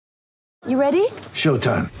You ready?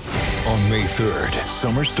 Showtime. On May 3rd,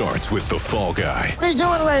 summer starts with The Fall Guy. Let's do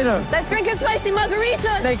it later. Let's drink a spicy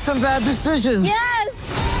margarita. Make some bad decisions.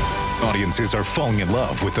 Yes! Audiences are falling in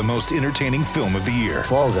love with the most entertaining film of the year.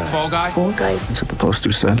 Fall Guy. Fall Guy? Fall Guy. That's what the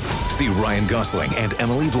poster said. See Ryan Gosling and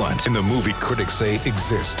Emily Blunt in the movie critics say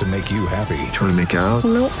exists to make you happy. Trying to make it out?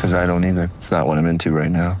 Nope. Because I don't either. It's not what I'm into right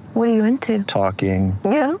now. What are you into? Talking.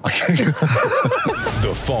 Yeah.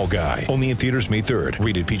 The Fall Guy. Only in theaters May 3rd.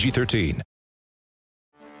 Rated PG-13.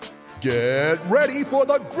 Get ready for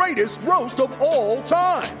the greatest roast of all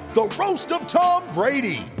time. The Roast of Tom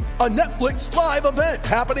Brady. A Netflix live event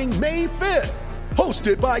happening May 5th.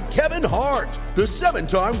 Hosted by Kevin Hart. The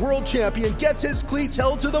 7-time world champion gets his cleats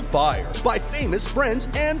held to the fire by famous friends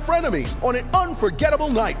and frenemies on an unforgettable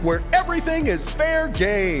night where everything is fair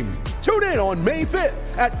game. Tune in on May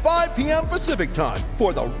 5th at 5 p.m. Pacific time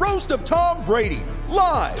for the Roast of Tom Brady.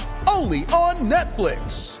 Live only on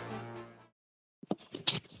Netflix.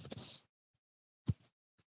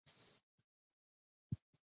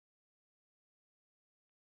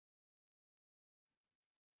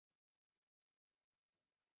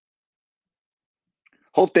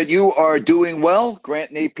 Hope that you are doing well.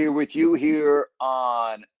 Grant Napier with you here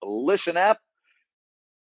on Listen App.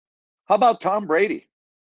 How about Tom Brady?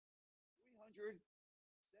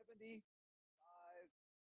 $375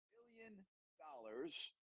 million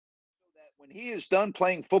so that when he is done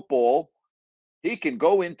playing football, he can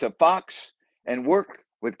go into Fox and work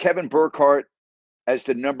with Kevin Burkhardt as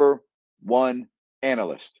the number one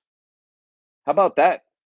analyst. How about that?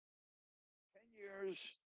 10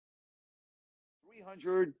 years.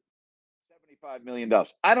 $375 million.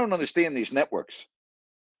 I don't understand these networks.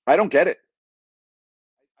 I don't get it.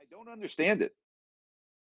 I don't understand it.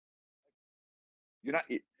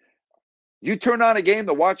 You turn on a game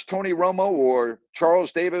to watch Tony Romo or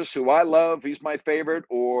Charles Davis, who I love, he's my favorite,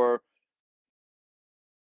 or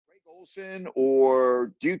Greg Olson,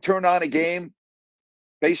 or do you turn on a game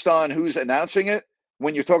based on who's announcing it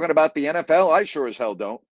when you're talking about the NFL? I sure as hell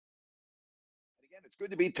don't. And again, it's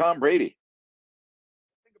good to be Tom Brady.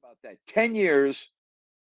 That 10 years,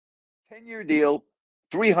 10-year deal,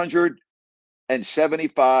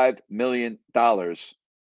 $375 million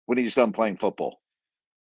when he's done playing football.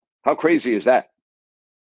 How crazy is that?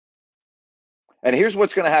 And here's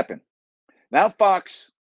what's going to happen. Now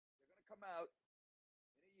Fox, they're going to come out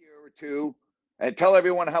in a year or two and tell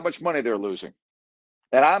everyone how much money they're losing.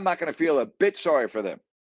 And I'm not going to feel a bit sorry for them.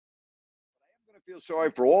 But I am going to feel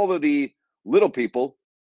sorry for all of the little people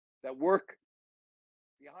that work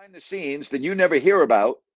behind the scenes that you never hear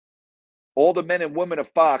about, all the men and women of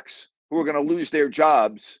Fox who are going to lose their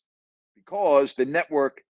jobs because the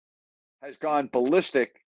network has gone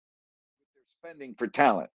ballistic with their spending for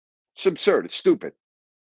talent. It's absurd. It's stupid.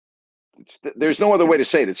 There's no other way to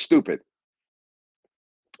say it. It's stupid.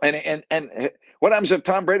 And what happens if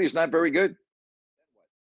Tom Brady's not very good?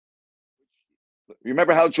 You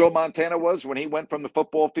remember how Joe Montana was when he went from the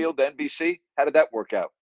football field to NBC? How did that work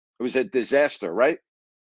out? It was a disaster, right?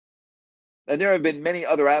 And there have been many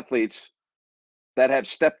other athletes that have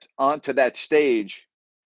stepped onto that stage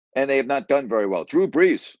and they have not done very well. Drew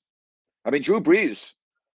Brees. Drew Brees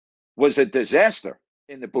was a disaster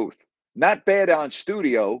in the booth. Not bad on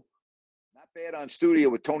studio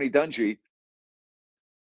with Tony Dungy,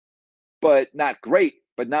 but not great,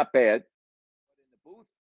 but not bad. But in the booth,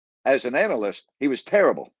 as an analyst, he was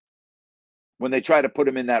terrible when they try to put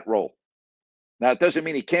him in that role. Now, it doesn't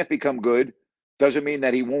mean he can't become good. Doesn't mean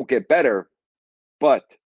that he won't get better.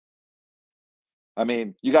 But,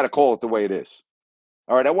 you got to call it the way it is.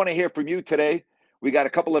 All right, I want to hear from you today. We got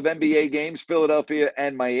a couple of NBA games, Philadelphia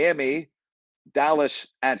and Miami, Dallas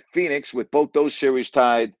at Phoenix, with both those series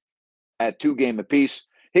tied at 2 games apiece.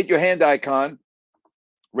 Hit your hand icon,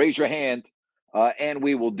 raise your hand, and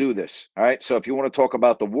we will do this. All right, so if you want to talk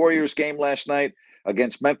about the Warriors game last night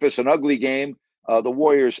against Memphis, an ugly game, the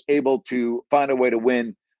Warriors able to find a way to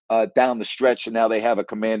win down the stretch, and now they have a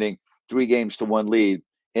commanding 3-1 lead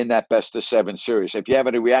in that best-of-7 series. If you have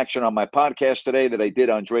any reaction on my podcast today that I did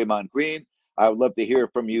on Draymond Green, I would love to hear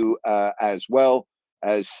from you as well.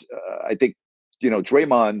 As I think,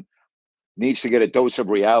 Draymond needs to get a dose of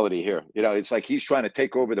reality here. It's like he's trying to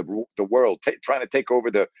take over the world, trying to take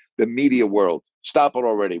over the media world. Stop it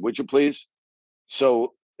already, would you please?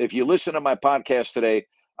 So if you listen to my podcast today,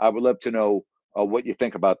 I would love to know what you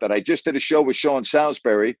think about that. I just did a show with Sean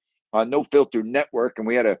Salisbury on No Filter Network, and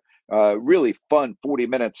we had a really fun 40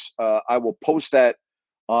 minutes. I will post that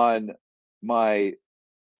on my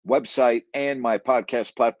website and my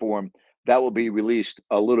podcast platform. That will be released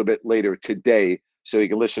a little bit later today, so you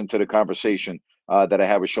can listen to the conversation that I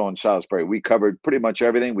have with Sean Salisbury. We covered pretty much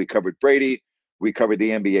everything. We covered Brady. We covered the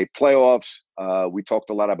NBA playoffs. We talked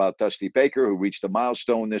a lot about Dusty Baker, who reached a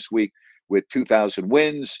milestone this week with 2,000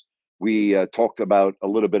 wins. We talked about a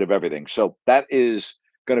little bit of everything. So that is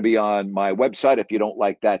going to be on my website, if you don't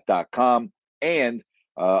like that.com, and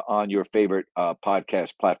on your favorite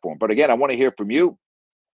podcast platform. But again, I want to hear from you.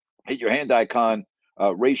 Hit your hand icon,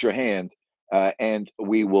 raise your hand, and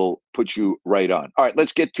we will put you right on. All right,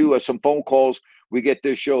 let's get to some phone calls. We get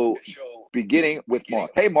this show beginning with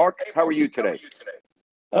Mark. Hey, Mark, how are you today?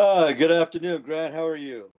 Good afternoon, Grant. How are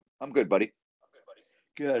you? I'm good, buddy.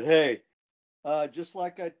 Good. Hey, just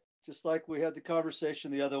like we had the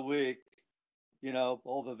conversation the other week,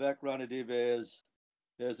 old Vivek Ranadive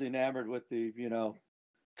is enamored with the,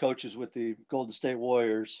 coaches with the Golden State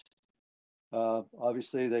Warriors.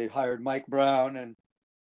 Obviously, they hired Mike Brown, and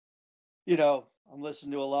I'm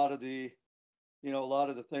listening to a lot of the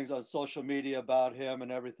things on social media about him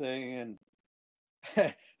and everything, and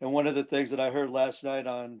and one of the things that I heard last night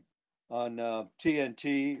on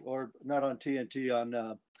TNT, or not on TNT,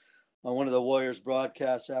 on one of the Warriors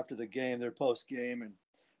broadcasts after the game, their post game, and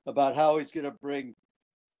about how he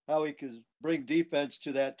could bring defense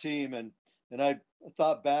to that team, and I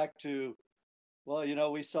thought back to,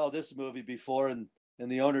 well, we saw this movie before, and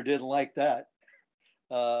the owner didn't like that.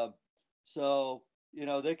 So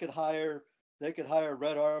they could hire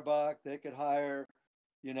Red Auerbach, they could hire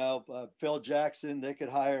Phil Jackson, they could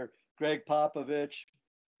hire Greg Popovich.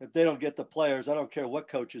 If they don't get the players, I don't care what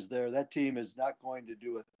coach is there, that team is not going to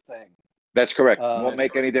do a thing. That's correct. Won't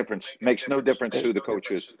make any difference. Makes no difference who the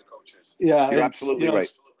coach is. Yeah, you're absolutely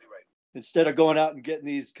right. Instead of going out and getting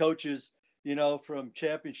these coaches, from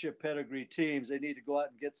championship pedigree teams, they need to go out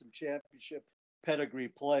and get some championship pedigree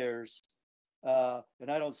players. And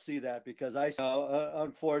I don't see that, because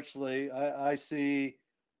unfortunately, I see,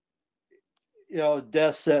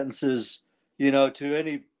 death sentences, to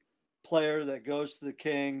any player that goes to the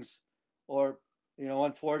Kings, or,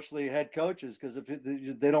 unfortunately, head coaches, because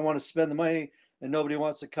if they don't want to spend the money and nobody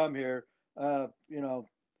wants to come here, I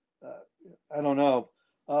don't know.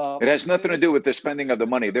 It has nothing to do with the spending of the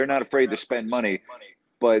money. They're not afraid to spend money,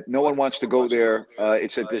 but no one wants to go there.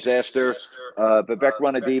 It's a disaster. Vivek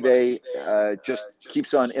Ranadive just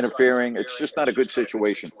keeps on interfering. It's just not a good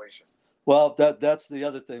situation. Well, that's the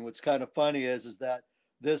other thing. What's kind of funny is that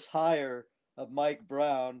this hire of Mike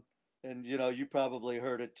Brown, and you probably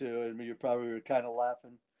heard it too, and you probably were kind of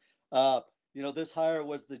laughing. This hire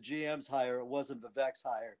was the GM's hire. It wasn't Vivek's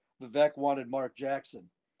hire. Vivek wanted Mark Jackson,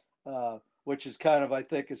 which is I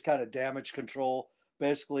think is kind of damage control,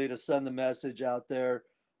 basically, to send the message out there.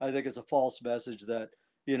 I think it's a false message that,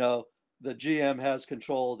 the GM has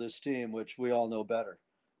control of this team, which we all know better.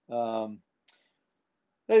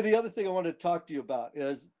 Hey, the other thing I wanted to talk to you about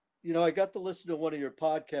is, I got to listen to one of your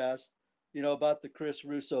podcasts, about the Chris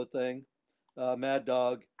Russo thing, Mad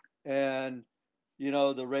Dog, and, the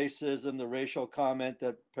racism, the racial comment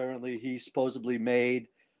that apparently he supposedly made.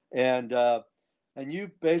 And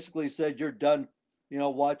you basically said you're done,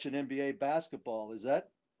 watching NBA basketball.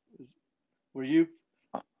 Were you?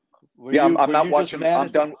 I'm not watching.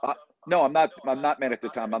 I'm done. No, I'm not. I'm not mad at the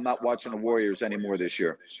time. I'm not watching the Warriors anymore this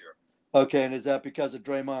year. Okay, and is that because of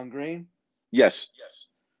Draymond Green? Yes.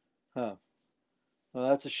 Huh. Well,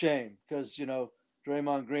 that's a shame, because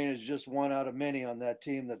Draymond Green is just one out of many on that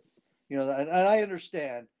team. That's and I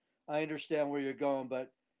understand where you're going,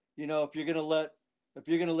 but if you're gonna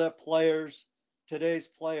let players, today's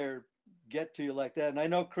player, get to you like that, and I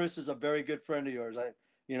know Chris is a very good friend of yours.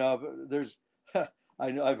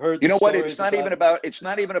 I've heard. You know what? It's not even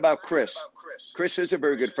about Chris. Chris is a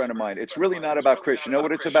very good friend of mine. It's really not about Chris. You know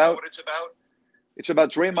what it's about? It's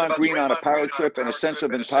about Draymond Green on a power trip and a sense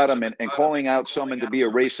of entitlement and calling out someone to be a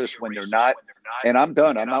racist when they're not. And I'm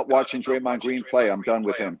done. I'm not watching Draymond Green play. I'm done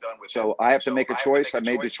with him. So I have to make a choice. I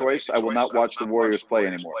made the choice. I will not watch the Warriors play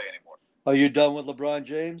anymore. Are you done with LeBron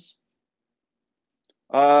James?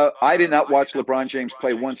 I did not watch LeBron James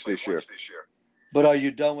play once this year. But are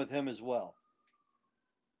you done with him as well?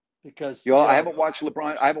 Because I haven't watched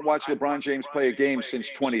LeBron James play a game since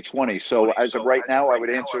 2020. So as of right now, I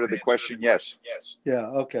would answer to the question yes. Yeah.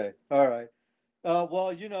 Okay. All right.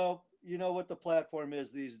 Well, you know what the platform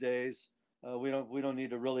is these days. We don't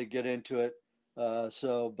need to really get into it.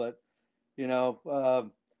 But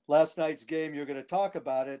last night's game, you're going to talk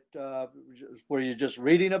about it. Were you just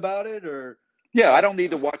reading about it, or? Yeah, I don't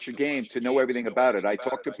need to watch a game to know everything about it. I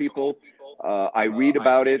talk to people. I read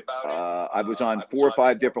about it. I was on 4 or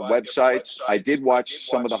 5 different websites. I did watch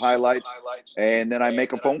some of the highlights, and then I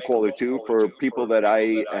make a phone call or two for people that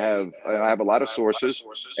I have a lot of sources,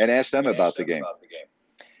 and ask them about the game.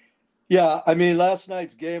 Yeah, I mean, last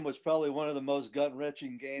night's game was probably one of the most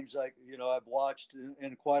gut-wrenching games I've watched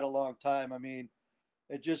in quite a long time. I mean,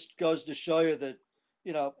 it just goes to show you that,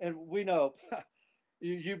 and we know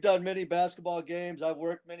you've done many basketball games. I've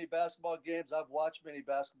worked many basketball games. I've watched many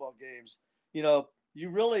basketball games. You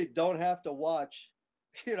really don't have to watch,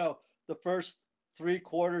 the first 3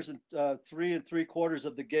 quarters and 3 3/4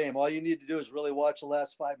 of the game. All you need to do is really watch the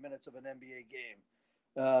last 5 minutes of an NBA game.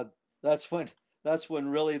 Uh, that's when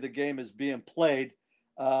really the game is being played.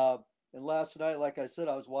 And last night, like I said,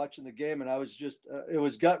 I was watching the game and I was just, it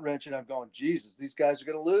was gut wrenching. I'm going, Jesus, these guys are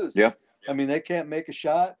going to lose. Yeah. I mean, they can't make a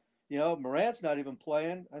shot. Morant's not even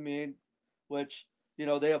playing. I mean, which,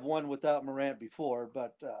 they have won without Morant before,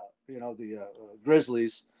 but, the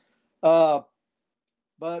Grizzlies. But,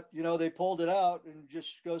 they pulled it out, and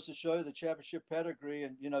just goes to show you the championship pedigree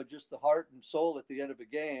and, just the heart and soul at the end of a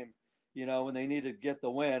game, when they need to get the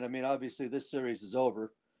win. I mean, obviously this series is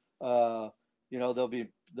over. They'll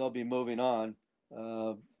be moving on.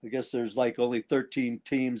 I guess there's like only 13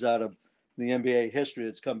 teams out of the NBA history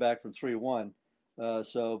that's come back from 3-1.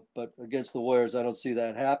 But against the Warriors, I don't see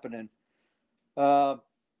that happening. So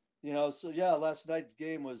yeah, last night's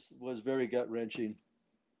game was very gut wrenching.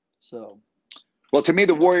 So. Well, to me,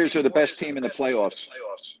 the Warriors are the best team in the playoffs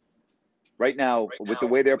right now with the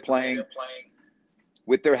way they're playing,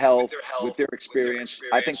 with their health, with their experience.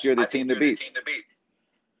 I think they're the team to beat.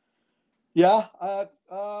 Yeah, I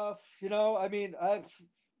mean, I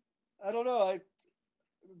don't know.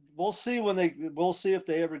 We'll see if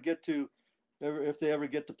they ever get to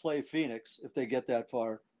play Phoenix, if they get that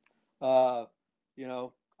far.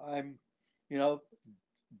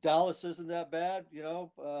 Dallas isn't that bad,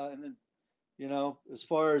 and then, as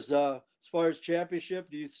far as championship,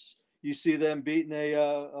 do you see them beating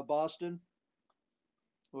a Boston?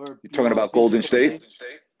 Or You're talking about Golden State?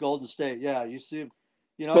 Golden State, yeah. You see,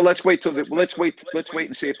 Well, let's wait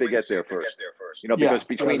and see if they get there first. Because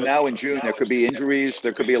between now and June, there could be injuries.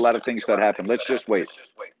 There could be a lot of things that happen. Let's just wait.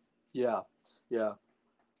 Yeah.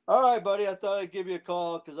 All right, buddy. I thought I'd give you a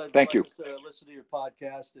call because I listen to your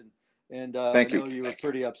podcast and I know you were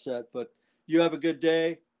pretty upset. But you have a good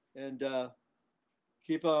day and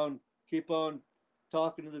keep on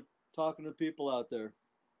talking to the people out there.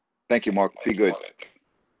 Thank you, Mark. Be good.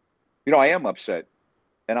 I am upset,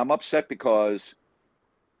 and I'm upset because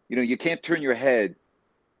you can't turn your head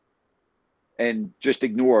and just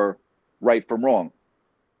ignore right from wrong.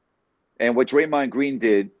 And what Draymond Green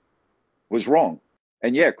did was wrong.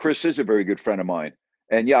 And yeah, Chris is a very good friend of mine.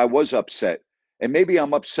 And yeah, I was upset. And maybe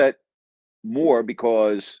I'm upset more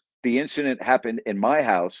because the incident happened in my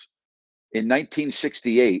house in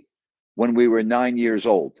 1968 when we were 9 years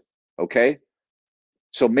old. Okay?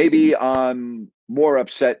 So maybe I'm more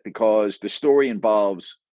upset because the story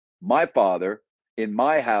involves my father in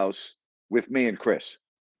my house with me and Chris.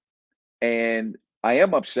 And I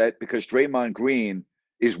am upset because Draymond Green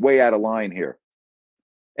is way out of line here.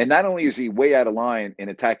 And not only is he way out of line in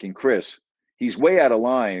attacking Chris, he's way out of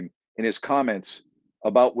line in his comments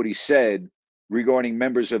about what he said regarding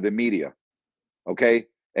members of the media. Okay?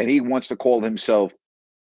 And he wants to call himself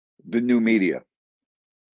the new media.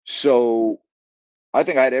 So I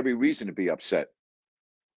think I had every reason to be upset.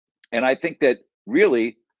 And I think that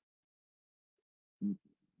really,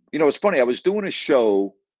 it's funny. I was doing a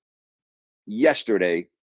show yesterday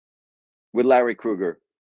with Larry Krueger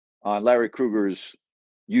on Larry Krueger's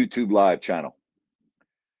YouTube live channel.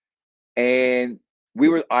 And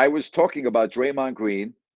I was talking about Draymond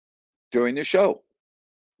Green during the show.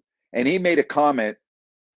 And he made a comment.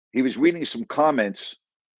 He was reading some comments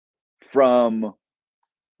from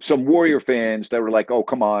some Warrior fans that were like, oh,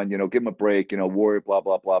 come on, give him a break, Warrior, blah,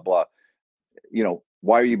 blah, blah, blah.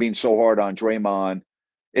 Why are you being so hard on Draymond?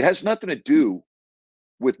 It has nothing to do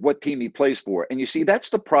with what team he plays for. And you see, that's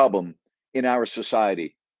the problem in our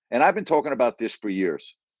society. And I've been talking about this for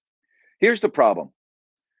years. Here's the problem.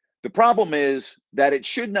 The problem is that it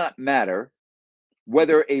should not matter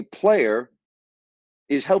whether a player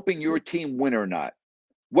is helping your team win or not.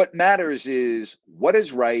 What matters is what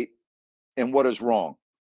is right and what is wrong.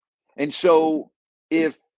 And so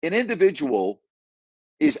if an individual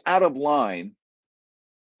is out of line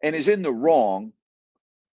and is in the wrong,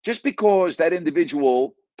 just because that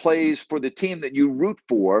individual plays for the team that you root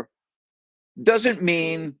for doesn't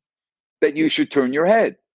mean that you should turn your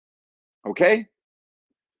head. Okay?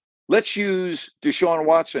 Let's use Deshaun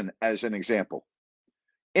Watson as an example.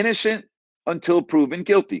 Innocent until proven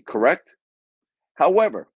guilty, correct?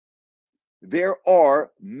 However, there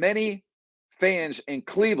are many fans in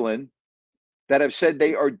Cleveland that have said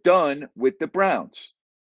they are done with the Browns.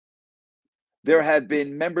 There have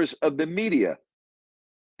been members of the media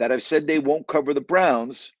that have said they won't cover the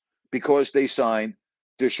Browns because they signed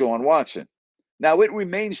Deshaun Watson. Now, it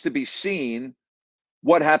remains to be seen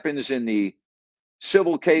what happens in the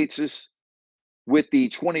civil cases with the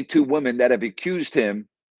 22 women that have accused him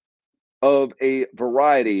of a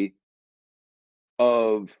variety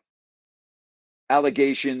of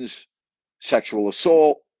allegations, sexual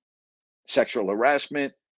assault, sexual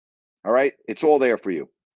harassment. All right, it's all there for you.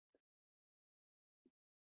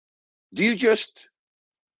 Do you just,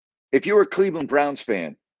 if you're a Cleveland Browns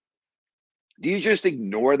fan, do you just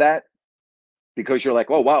ignore that because you're like,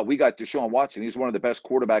 oh, wow, we got Deshaun Watson. He's one of the best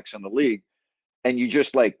quarterbacks in the league. And you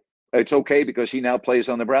just like, it's okay because he now plays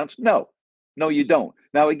on the Browns? No, you don't.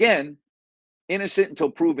 Now, again, innocent until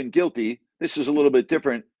proven guilty. This is a little bit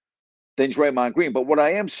different than Draymond Green. But what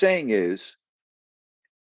I am saying is,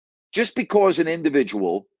 just because an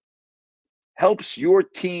individual helps your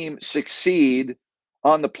team succeed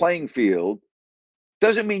on the playing field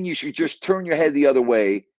doesn't mean you should just turn your head the other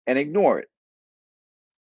way and ignore it.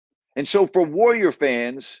 And so for Warrior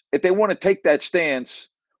fans, if they want to take that stance,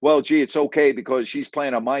 well, gee, it's okay because she's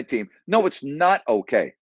playing on my team. No, it's not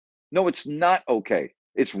okay. No, it's not okay.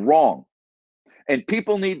 It's wrong. And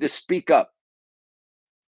people need to speak up.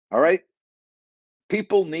 All right?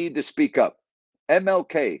 People need to speak up.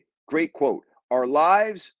 MLK, great quote. Our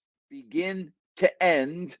lives begin to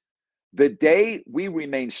end the day we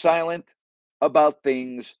remain silent about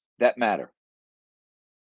things that matter.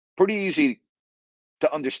 Pretty easy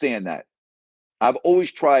to understand that. I've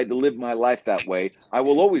always tried to live my life that way. I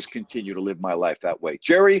will always continue to live my life that way.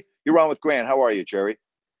 Jerry, you're on with Grant. How are you, Jerry?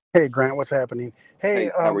 Hey, Grant, what's happening?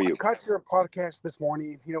 Hey, how are you? I caught your podcast this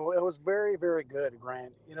morning. You know, it was very, very good,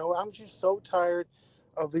 Grant. You know, I'm just so tired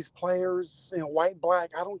of these players, you know, white,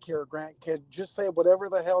 black, I don't care, Grant, could just say whatever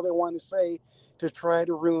the hell they want to say to try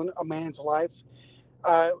to ruin a man's life.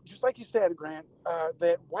 Just like you said, Grant,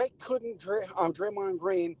 that White couldn't, Draymond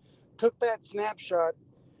Green took that snapshot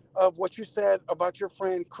of what you said about your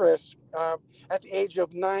friend Chris at the age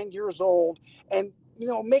of 9 years old and, you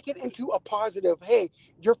know, make it into a positive. Hey,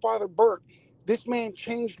 your father, Bert, this man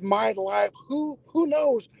changed my life. Who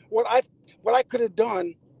knows what I could have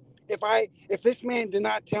done if this man did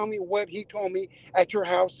not tell me what he told me at your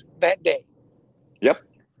house that day. Yep.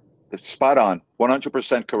 Spot on.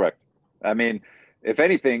 100% correct. I mean, if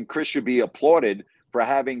anything, Chris should be applauded for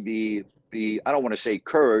having the I don't want to say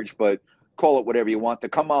courage, but call it whatever you want, to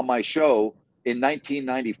come on my show in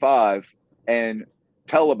 1995 and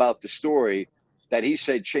tell about the story that he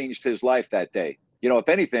said changed his life that day. You know, if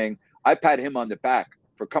anything, I pat him on the back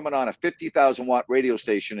for coming on a 50,000 watt radio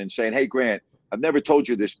station and saying, hey, Grant, I've never told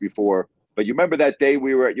you this before, but you remember that day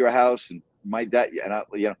we were at your house and my dad,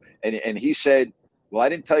 and he said, well, I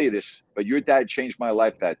didn't tell you this, but your dad changed my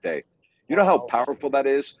life that day. You know how powerful that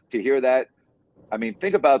is to hear that? I mean,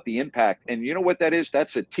 think about the impact. And you know what that is?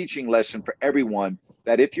 That's a teaching lesson for everyone,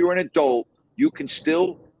 that if you're an adult, you can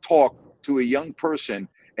still talk to a young person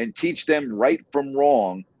and teach them right from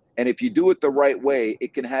wrong. And if you do it the right way,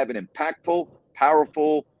 it can have an impactful,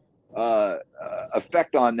 powerful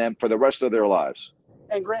effect on them for the rest of their lives.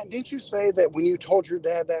 And Grant, didn't you say that when you told your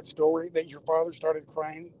dad that story that your father started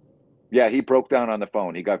crying? Yeah, he broke down on the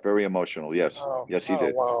phone. He got very emotional. Yes. Yes, he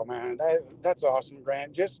did. Wow, man. That's awesome,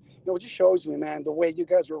 Grant. Just, you know, it just shows me, man, the way you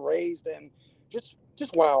guys were raised and just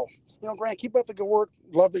wow. You know, Grant, keep up the good work.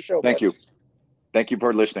 Love the show. Thank you. Thank you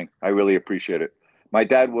for listening. I really appreciate it. My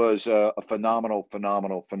dad was a phenomenal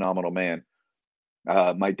man.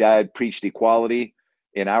 My dad preached equality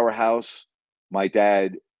in our house. My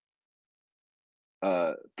dad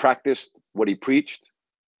practiced what he preached.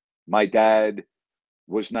 My dad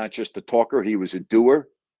was not just a talker, he was a doer.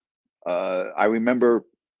 I remember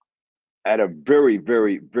at a very,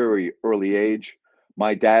 very, very early age,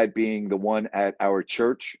 my dad being the one at our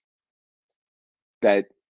church that,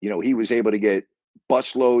 you know, he was able to get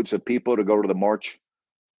busloads of people to go to the march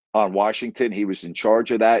on Washington. He was in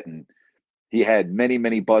charge of that, and he had many,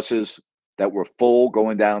 many buses that were full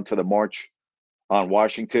going down to the march on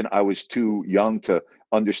Washington. I was too young to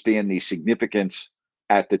understand the significance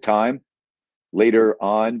at the time. Later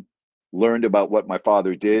on, learned about what my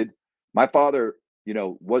father did. My father, you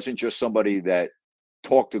know, wasn't just somebody that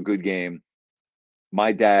talked a good game.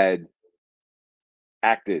 My dad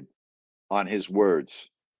acted on his words.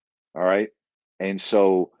 All right. And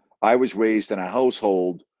so I was raised in a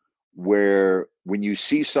household where when you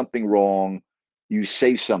see something wrong, you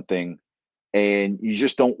say something, and you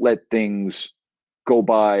just don't let things go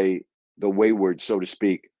by the wayward, so to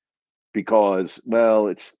speak, because, well,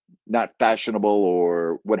 it's not fashionable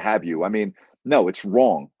or what have you. I mean, no, it's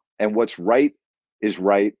wrong. And what's right is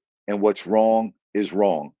right, and what's wrong is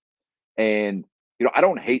wrong. And I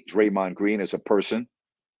don't hate Draymond Green as a person.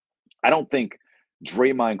 I don't think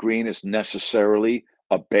Draymond Green is necessarily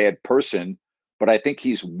a bad person, but I think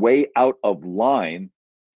he's way out of line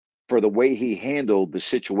for the way he handled the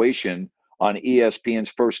situation on ESPN's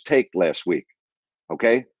First Take last week.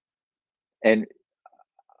 Okay? And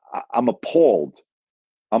I'm appalled.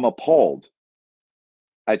 I'm appalled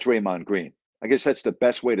at Draymond Green. I guess that's the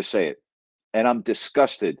best way to say it. And I'm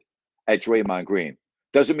disgusted at Draymond Green.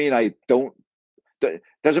 Doesn't mean I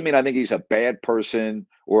think he's a bad person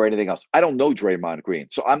or anything else. I don't know Draymond Green.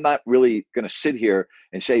 So I'm not really going to sit here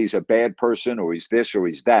and say he's a bad person or he's this or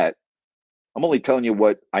he's that. I'm only telling you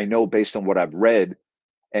what I know based on what I've read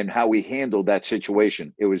and how he handled that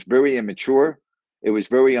situation. It was very immature. It was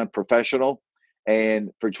very unprofessional.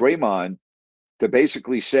 And for Draymond to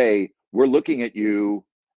basically say, we're looking at you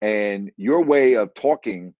and your way of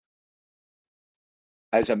talking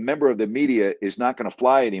as a member of the media is not going to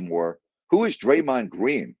fly anymore. Who is Draymond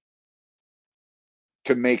Green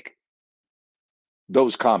to make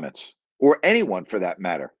those comments, or anyone for that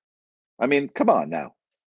matter? I mean, come on now.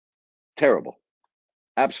 Terrible.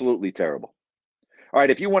 Absolutely terrible. All right,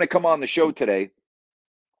 if you want to come on the show today,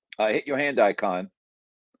 hit your hand icon,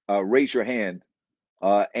 raise your hand,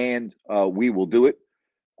 and we will do it.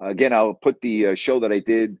 Again, I'll put the show that I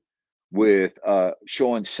did with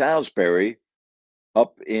Sean Salisbury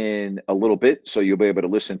up in a little bit, so you'll be able to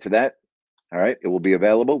listen to that. All right, it will be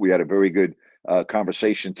available. We had a very good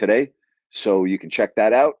conversation today, so you can check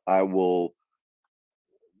that out. I will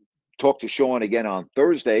talk to Sean again on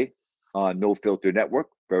Thursday on No Filter Network.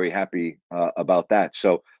 Very happy about that.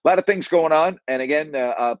 So a lot of things going on. And again,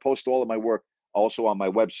 I'll post all of my work also on my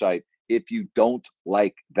website,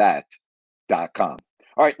 ifyoudon'tlikethat.com.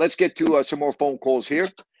 All right, let's get to some more phone calls here.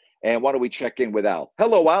 And why don't we check in with Al?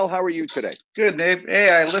 Hello, Al. How are you today? Good, Dave. Hey,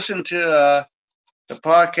 I listened to the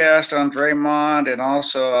podcast on Draymond and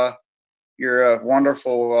also your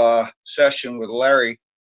wonderful session with Larry.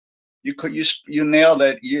 You nailed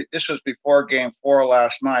it. This was before Game 4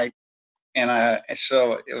 last night, and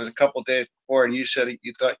so it was a couple days before. And you said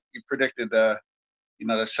you predicted the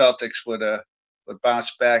Celtics would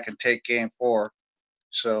bounce back and take Game 4.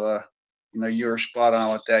 So you were spot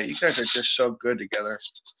on with that. You guys are just so good together.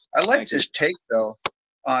 I liked his take though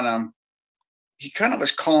on he kind of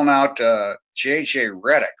was calling out JJ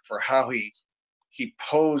Redick for how he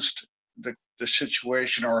posed the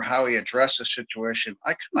situation or how he addressed the situation.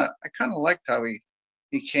 I kind of liked how he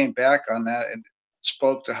came back on that and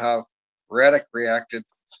spoke to how Redick reacted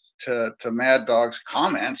to Mad Dog's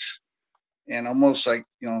comments, and almost like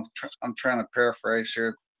I'm trying to paraphrase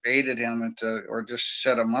here, baited him into or just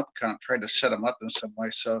set him up, tried to set him up in some way.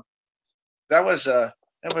 So that was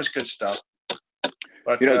good stuff.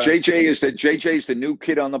 But JJ's the new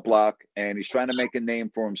kid on the block, and he's trying to make a name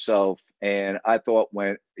for himself. And I thought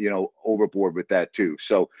went overboard with that too.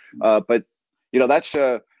 So, but that's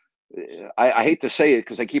I hate to say it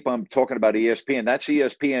because I keep on talking about ESPN. That's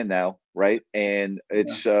ESPN now, right? And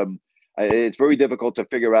it's very difficult to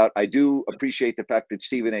figure out. I do appreciate the fact that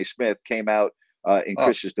Stephen A. Smith came out in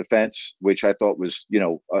Chris's defense, which I thought was,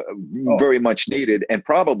 very much needed and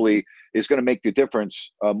probably is going to make the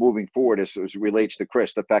difference moving forward as it relates to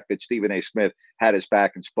Chris. The fact that Stephen A. Smith had his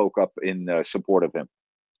back and spoke up in support of him.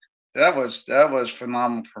 That was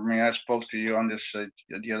phenomenal for me. I spoke to you on this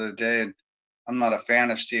the other day, and I'm not a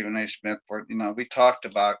fan of Stephen A. Smith. We talked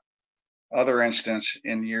about other incidents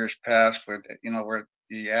in years past where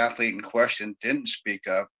the athlete in question didn't speak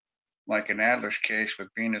up, like in Adler's case with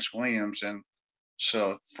Venus Williams. And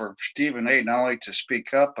so for Stephen A. not only to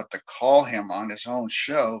speak up, but to call him on his own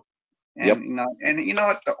show. And,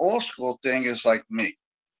 what the old school thing is like me.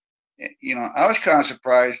 I was kind of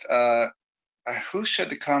surprised. Who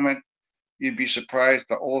said the comment, you'd be surprised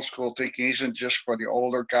the old school thinking isn't just for the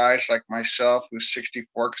older guys like myself who's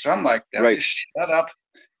 64? Because I'm like, right. Just shut up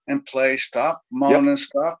and play. Stop moaning,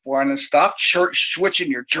 stop whining, stop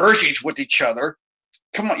switching your jerseys with each other.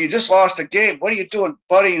 Come on, you just lost a game. What are you doing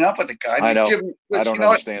buddying up with the guy? I know. I don't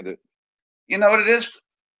understand it. You know what it is?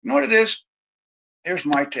 You know what it is? Here's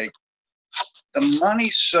my take. The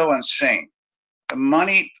money's so insane. The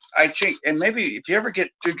money, I think, and maybe if you ever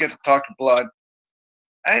get to talk to Blood,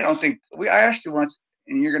 I don't think I asked you once,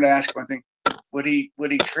 and you're going to ask one thing: would he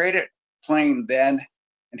trade it playing then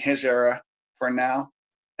in his era for now?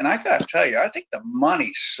 And I got to tell you, I think the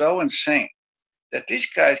money's so insane that these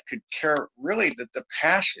guys could care really the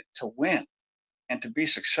passion to win and to be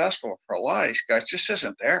successful for a lot of these guys just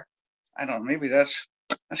isn't there. I don't know. Maybe that's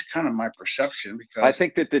kind of my perception because I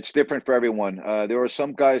think that it's different for everyone. There are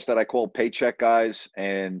some guys that I call paycheck guys,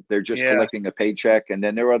 and they're just collecting a paycheck. And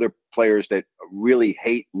then there are other players that really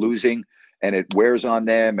hate losing and it wears on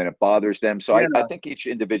them and it bothers them. So I Yeah. think each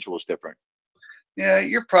individual is different. Yeah,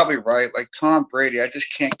 you're probably right. Like Tom Brady, I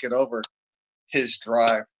just can't get over his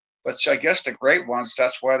drive. But I guess the great ones,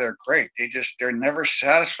 that's why they're great. They're never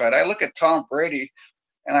satisfied. I look at Tom Brady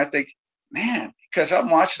and I think, man, because I'm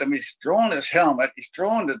watching him, he's throwing his helmet, he's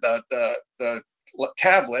throwing the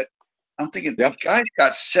tablet. I'm thinking, Yep. the guy's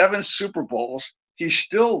got 7 Super Bowls. He's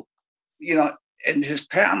still, in his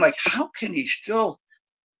past. I'm like, how can he still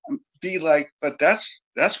be like? But that's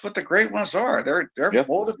what the great ones are. They're Yep.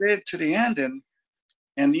 motivated to the end. And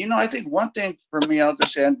I think one thing for me, I'll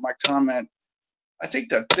just end my comment. I think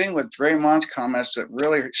the thing with Draymond's comments that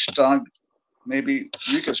really stung, maybe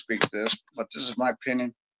you can speak to this, but this is my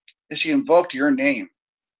opinion, is he invoked your name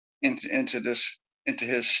into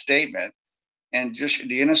his statement, and just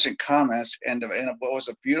the innocent comments, and what was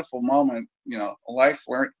a beautiful moment, a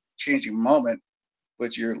life-changing moment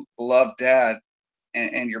with your beloved dad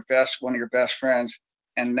and one of your best friends,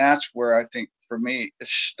 and that's where I think for me it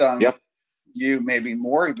stung Yep. you maybe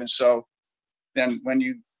more even so than when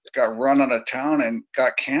you got run out of town and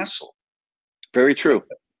got canceled. Very true.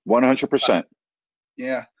 100%.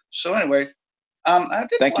 Yeah. So anyway, I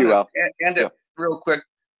did Thank you, Al. end it real quick.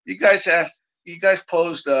 You guys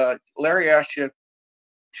posed. Larry asked you,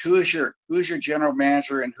 who's your general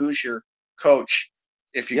manager and who's your coach?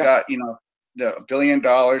 If you got the $1 billion,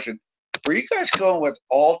 and were you guys going with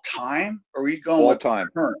all time, or were you going with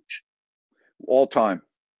current? All time.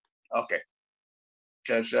 Okay.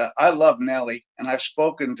 Because I love Nelly, and I've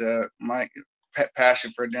spoken to my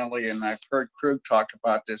passion for Nelly, and I've heard Krug talk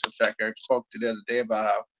about this. In fact, I spoke to the other day about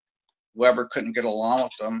how Weber couldn't get along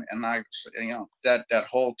with them, and that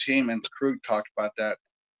whole team and Krug talked about that.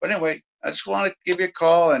 But anyway, I just want to give you a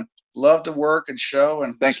call and love the work and show,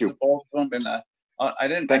 and thank you to both of them. And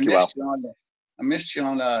I missed you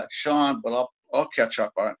on Sean, but I'll catch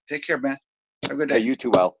up on it. Take care, man. Have a good day. Hey, you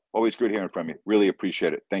too, Al. Always good hearing from you. Really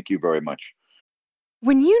appreciate it. Thank you very much.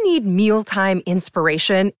 When you need mealtime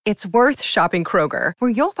inspiration, it's worth shopping Kroger, where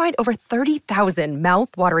you'll find over 30,000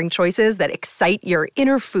 mouth-watering choices that excite your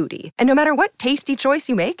inner foodie. And no matter what tasty choice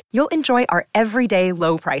you make, you'll enjoy our everyday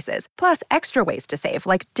low prices, plus extra ways to save,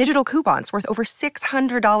 like digital coupons worth over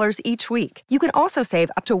 $600 each week. You can also save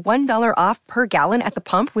up to $1 off per gallon at the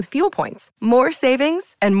pump with fuel points. More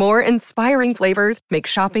savings and more inspiring flavors make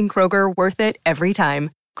shopping Kroger worth it every time.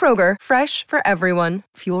 Kroger, fresh for everyone.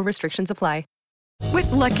 Fuel restrictions apply.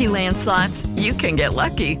 With Lucky Land Slots, you can get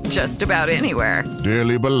lucky just about anywhere.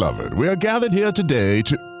 Dearly beloved, we are gathered here today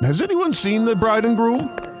to... Has anyone seen the bride and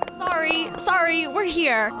groom? Sorry, we're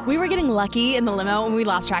here. We were getting lucky in the limo and we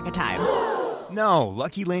lost track of time. No,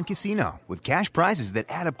 Lucky Land Casino, with cash prizes that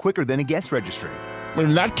add up quicker than a guest registry.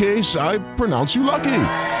 In that case, I pronounce you lucky.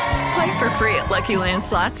 Play for free at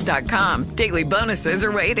LuckyLandSlots.com. Daily bonuses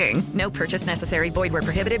are waiting. No purchase necessary. Void where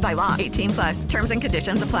prohibited by law. 18+. Terms and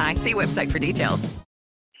conditions apply. See website for details.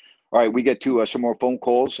 All right, we get to some more phone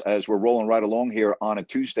calls as we're rolling right along here on a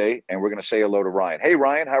Tuesday, and we're going to say hello to Ryan. Hey,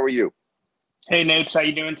 Ryan, how are you? Hey, Napes, how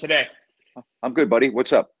you doing today? I'm good, buddy.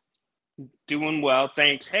 What's up? Doing well,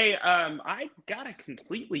 thanks. Hey, I gotta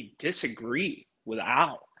completely disagree with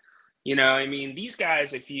Al. I mean, these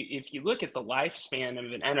guys, if you look at the lifespan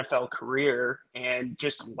of an NFL career and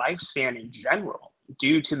just lifespan in general,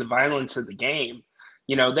 due to the violence of the game,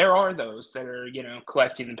 there are those that are,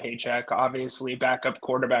 collecting the paycheck. Obviously, backup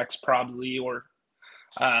quarterbacks probably, or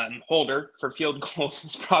holder for field goals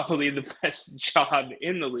is probably the best job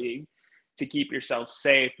in the league to keep yourself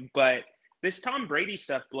safe. But this Tom Brady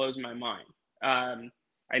stuff blows my mind.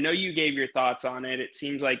 I know you gave your thoughts on it. It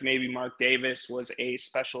seems like maybe Mark Davis was a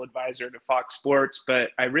special advisor to Fox Sports, but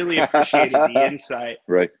I really appreciated the insight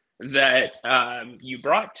that you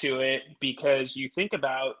brought to it, because you think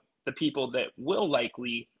about the people that will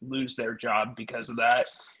likely lose their job because of that.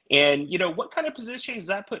 And, what kind of position does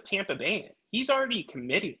that put Tampa Bay in? He's already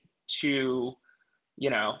committed to,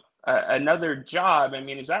 another job. I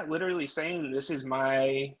mean, is that literally saying this is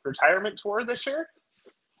my retirement tour this year?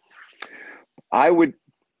 I would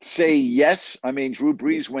say yes. I mean, Drew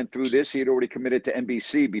Brees went through this. He had already committed to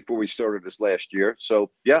NBC before we started this last year.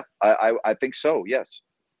 So, yeah, I think so, yes.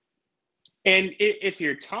 And if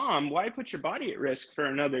you're Tom, why put your body at risk for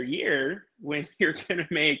another year when you're going to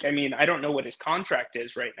make, I mean, I don't know what his contract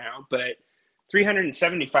is right now, but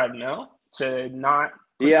 $375 million to not.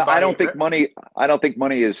 Yeah, I don't think money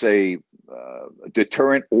is a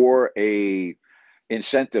deterrent or a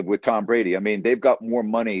incentive with Tom Brady. I mean, they've got more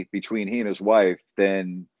money between he and his wife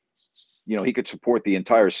than, he could support the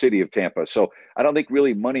entire city of Tampa. So I don't think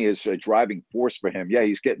really money is a driving force for him. Yeah,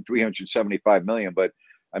 he's getting $375 million, but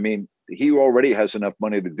I mean, he already has enough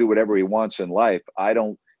money to do whatever he wants in life. I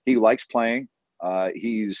don't He likes playing.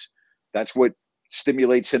 That's what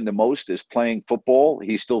stimulates him the most is playing football.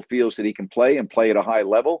 He still feels that he can play and play at a high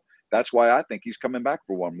level. That's why I think he's coming back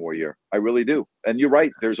for one more year. I really do. And you're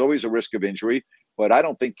right. There's always a risk of injury, but I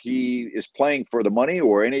don't think he is playing for the money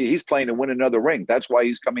he's playing to win another ring. That's why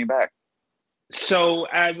he's coming back. So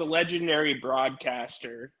as a legendary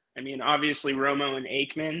broadcaster, I mean, obviously Romo and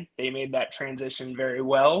Aikman, they made that transition very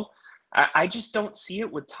well. I just don't see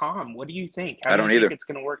it with Tom. What do you think? How do you think it's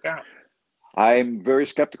going to work out? I'm very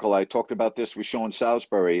skeptical. I talked about this with Sean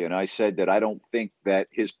Salisbury, and I said that I don't think that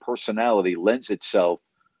his personality lends itself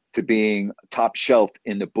to being top shelf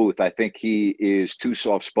in the booth. I think he is too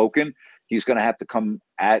soft-spoken. He's going to have to come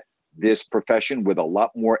at this profession with a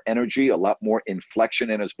lot more energy, a lot more inflection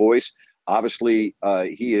in his voice. Obviously,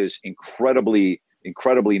 he is incredibly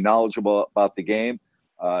knowledgeable about the game.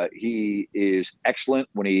 He is excellent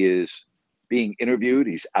when he is being interviewed.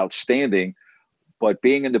 He's outstanding. But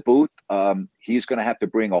being in the booth, he's going to have to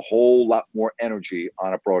bring a whole lot more energy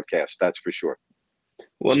on a broadcast. That's for sure.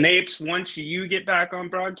 Well, Napes, once you get back on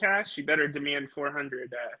broadcast, you better demand $400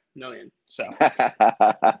 million. So.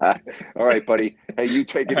 All right, buddy. Hey, you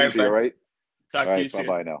take it easy, all right? Talk to you soon.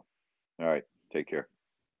 Bye-bye now. All right, take care.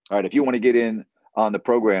 All right, if you want to get in on the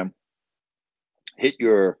program, hit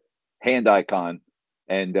your hand icon,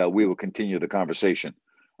 and we will continue the conversation.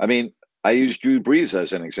 I mean, I use Drew Brees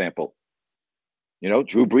as an example. You know,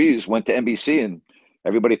 Drew Brees went to NBC, and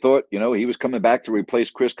everybody thought, he was coming back to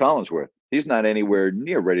replace Chris Collinsworth. He's not anywhere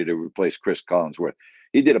near ready to replace Chris Collinsworth.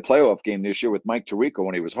 He did a playoff game this year with Mike Tirico,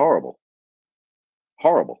 and he was horrible.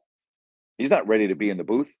 Horrible. He's not ready to be in the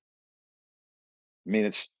booth. I mean,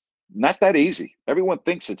 it's not that easy. Everyone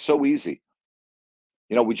thinks it's so easy.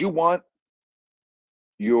 Would you want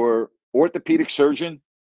your orthopedic surgeon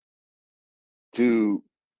to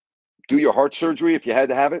do your heart surgery if you had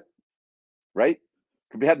to have it? Right?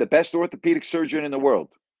 Could we have the best orthopedic surgeon in the world?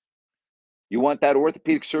 You want that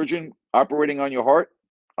orthopedic surgeon operating on your heart?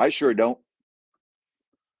 I sure don't.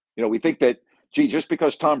 We think that, just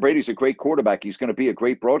because Tom Brady's a great quarterback, he's going to be a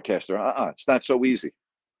great broadcaster. It's not so easy.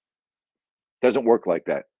 Doesn't work like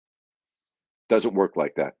that. Doesn't work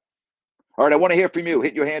like that. All right, I want to hear from you.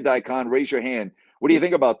 Hit your hand icon, raise your hand. What do you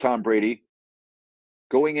think about Tom Brady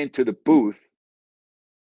going into the booth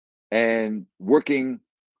and working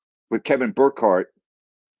with Kevin Burkhardt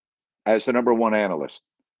as the number one analyst?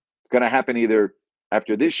 It's going to happen either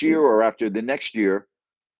after this year or after the next year.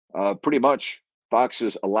 Pretty much Fox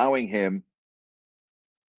is allowing him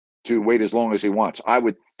to wait as long as he wants. I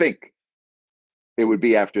would think it would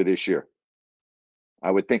be after this year.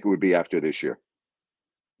 I would think it would be after this year.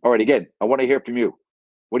 All right, again, I want to hear from you.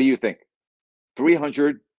 What do you think?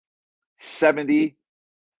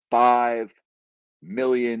 $375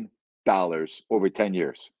 million over 10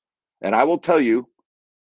 years. And I will tell you,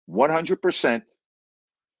 100%,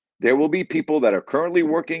 there will be people that are currently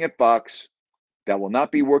working at Fox that will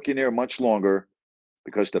not be working there much longer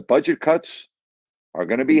because the budget cuts are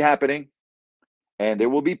going to be happening. And there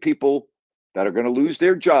will be people that are going to lose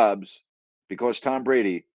their jobs because Tom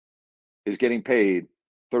Brady is getting paid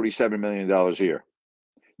 $37 million a year.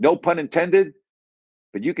 No pun intended,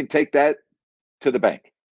 but you can take that to the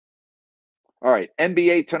bank. All right,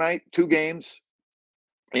 NBA tonight, 2 games.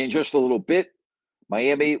 In just a little bit,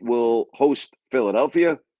 Miami will host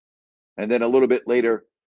Philadelphia. And then a little bit later,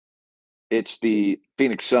 it's the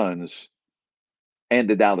Phoenix Suns and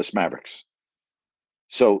the Dallas Mavericks.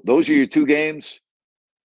 So those are your 2 games.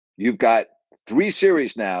 You've got 3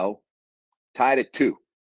 series now tied at 2,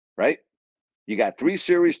 right? You got 3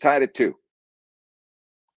 series tied at 2.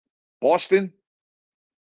 Boston,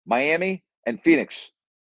 Miami, and Phoenix,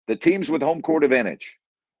 the teams with home court advantage.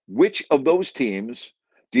 Which of those teams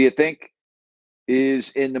do you think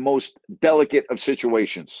is in the most delicate of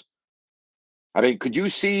situations? I mean, could you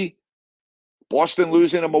see Boston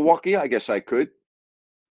losing to Milwaukee? I guess I could.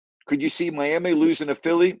 Could you see Miami losing to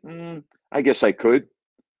Philly? I guess I could.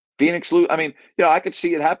 Phoenix lose. I mean, I could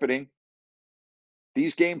see it happening.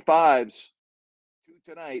 These game 5s, 2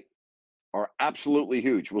 tonight, are absolutely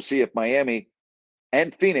huge. We'll see if Miami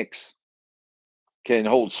and Phoenix can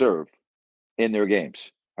hold serve in their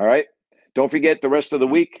games. All right. Don't forget the rest of the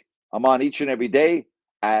week. I'm on each and every day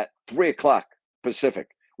at 3 o'clock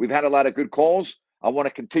Pacific. We've had a lot of good calls. I want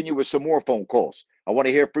to continue with some more phone calls. I want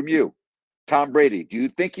to hear from you. Tom Brady, do you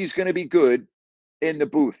think he's going to be good in the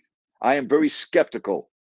booth? I am very skeptical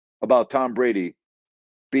about Tom Brady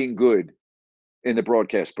being good in the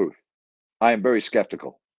broadcast booth. I am very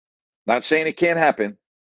skeptical. Not saying it can't happen.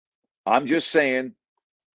 I'm just saying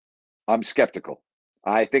I'm skeptical.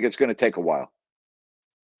 I think it's going to take a while.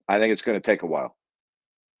 And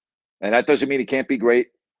that doesn't mean he can't be great.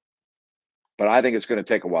 But I think it's going to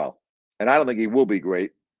take a while. And I don't think he will be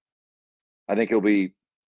great. I think he'll be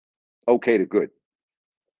okay to good.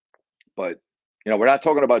 But, we're not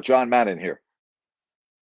talking about John Madden here.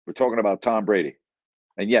 We're talking about Tom Brady.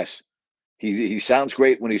 And yes, he sounds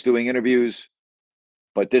great when he's doing interviews,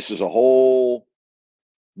 but this is a whole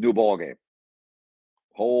new ball game.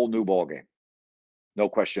 Whole new ball game. No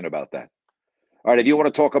question about that. All right, if you want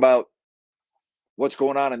to talk about what's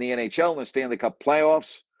going on in the NHL and the Stanley Cup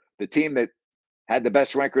playoffs, the team that had the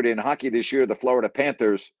best record in hockey this year, the Florida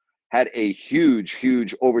Panthers, had a huge,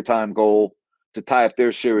 huge overtime goal to tie up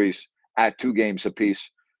their series at 2 games apiece.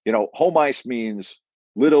 Home ice means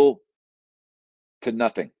little to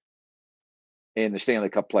nothing in the Stanley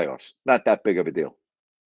Cup playoffs. Not that big of a deal.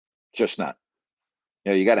 Just not.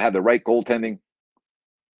 You got to have the right goaltending.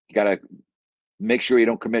 You got to make sure you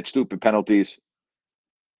don't commit stupid penalties.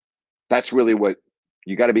 That's really what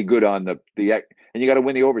you got to be good on, and you got to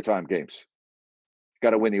win the overtime games. You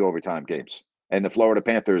got to win the overtime games. And the Florida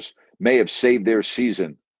Panthers may have saved their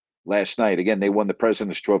season last night. Again, they won the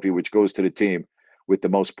President's Trophy, which goes to the team with the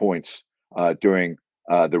most points during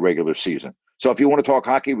the regular season. So if you want to talk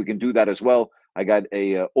hockey, we can do that as well. I got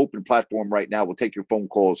a open platform right now. We'll take your phone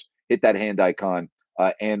calls. Hit that hand icon,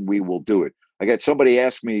 and we will do it. I got somebody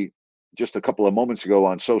asked me just a couple of moments ago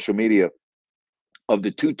on social media, of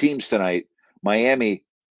the 2 teams tonight, Miami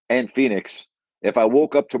and Phoenix, if I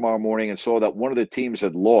woke up tomorrow morning and saw that one of the teams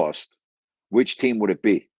had lost, which team would it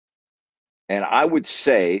be? And I would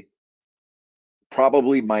say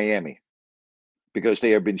probably Miami, because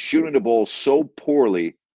they have been shooting the ball so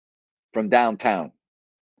poorly from downtown.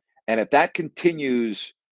 And if that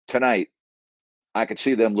continues tonight, I could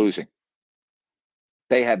see them losing.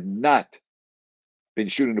 They have not been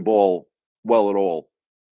shooting the ball well at all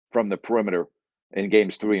from the perimeter in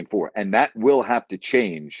games 3 and 4. And that will have to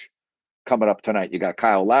change coming up tonight. You got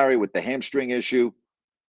Kyle Lowry with the hamstring issue.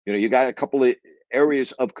 You got a couple of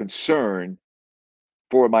areas of concern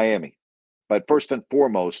for Miami. But first and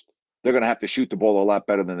foremost, they're going to have to shoot the ball a lot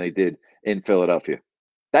better than they did in Philadelphia.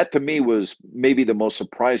 That to me was maybe the most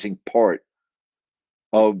surprising part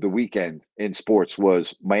of the weekend in sports,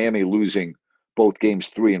 was Miami losing both games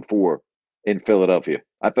 3 and 4 in Philadelphia.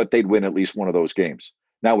 I thought they'd win at least one of those games.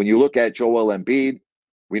 Now, when you look at Joel Embiid,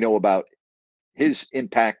 we know about his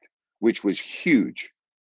impact, which was huge,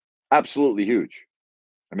 absolutely huge.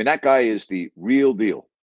 I mean, that guy is the real deal.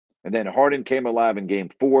 And then Harden came alive in game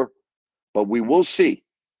 4, but we will see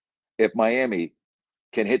if Miami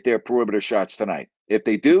can hit their perimeter shots tonight. If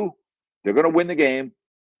they do, they're going to win the game.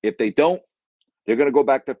 If they don't, they're going to go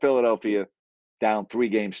back to Philadelphia down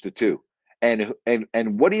 3-2.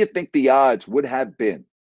 And what do you think the odds would have been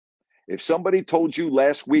if somebody told you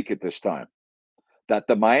last week at this time that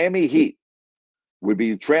the Miami Heat would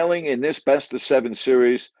be trailing in this best-of-7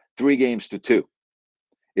 series 3-2?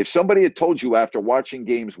 If somebody had told you after watching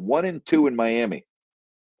games 1 and 2 in Miami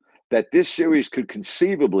that this series could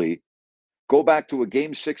conceivably go back to a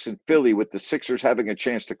game 6 in Philly with the Sixers having a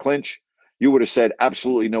chance to clinch, you would have said,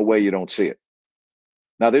 absolutely no way, you don't see it.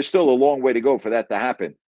 Now, there's still a long way to go for that to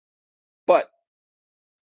happen, but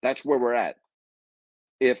that's where we're at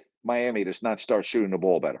if Miami does not start shooting the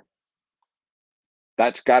ball better.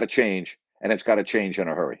 That's got to change, and it's got to change in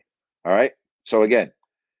a hurry. All right? So, again,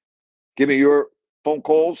 give me your phone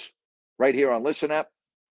calls right here on Listen App.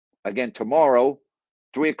 Again, tomorrow,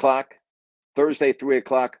 3 o'clock, Thursday, 3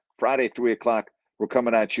 o'clock, Friday, 3 o'clock. We're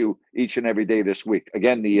coming at you each and every day this week.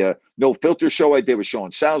 Again, the No Filter show I did with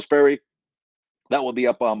Sean Salisbury, that will be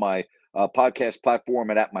up on my podcast platform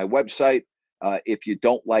and at my website, if you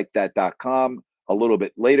don't like that.com, a little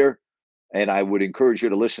bit later. And I would encourage you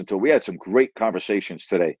to listen to it. We had some great conversations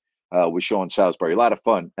today with Sean Salisbury, a lot of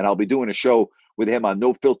fun. And I'll be doing a show with him on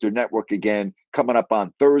No Filter Network again coming up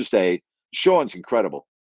on Thursday. Sean's incredible,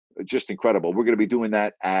 just incredible. We're going to be doing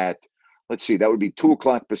that at, let's see, that would be 2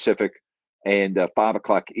 o'clock Pacific and 5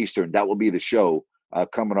 o'clock Eastern. That will be the show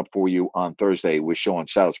coming up for you on Thursday with Sean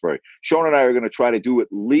Salisbury. Sean and I are going to try to do at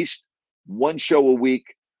least one show a week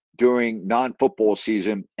during non-football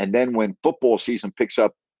season. And then when football season picks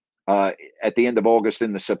up at the end of August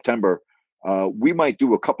into September, we might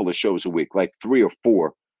do a couple of shows a week, like 3 or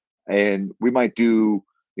 4. And we might do,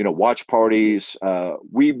 watch parties.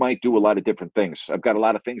 We might do a lot of different things. I've got a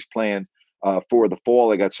lot of things planned for the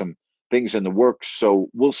fall. I got some things in the works. So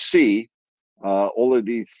we'll see. All of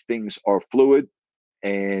these things are fluid.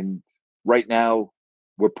 And right now,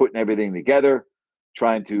 we're putting everything together,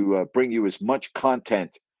 trying to bring you as much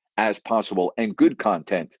content as possible and good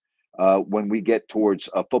content when we get towards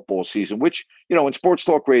a football season, which, in Sports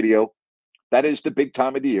Talk Radio, that is the big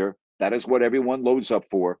time of the year. That is what everyone loads up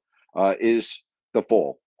for, is the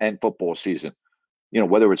fall. and football season.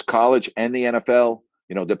 Whether it's college and the NFL,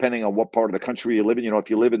 depending on what part of the country you live in. If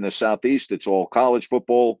you live in the Southeast, it's all college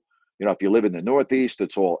football. If you live in the Northeast,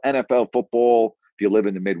 it's all NFL football. If you live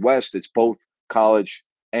in the Midwest, it's both college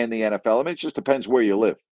and the NFL. I mean, it just depends where you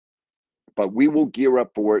live. But we will gear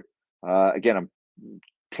up for it. Again, I'm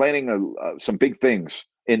planning some big things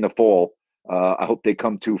in the fall. I hope they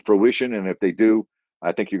come to fruition. And if they do,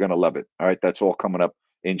 I think you're going to love it. All right. That's all coming up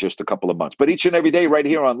in just a couple of months. But each and every day right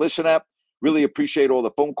here on Listen App, really appreciate all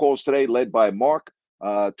the phone calls today led by Mark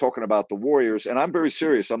talking about the Warriors. And I'm very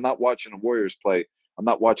serious. I'm not watching the Warriors play. I'm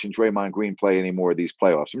not watching Draymond Green play any more of these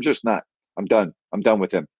playoffs. I'm just not. I'm done. I'm done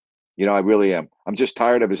with him. I really am. I'm just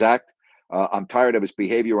tired of his act. I'm tired of his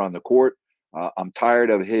behavior on the court. I'm tired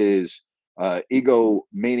of his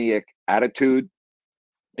egomaniac attitude,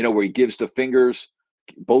 where he gives the fingers,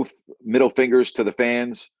 both middle fingers to the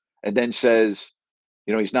fans, and then says,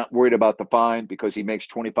 he's not worried about the fine because he makes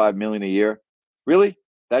 $25 million a year. Really?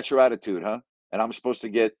 That's your attitude, huh? And I'm supposed to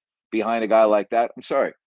get behind a guy like that? I'm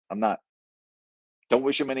sorry. I'm not. Don't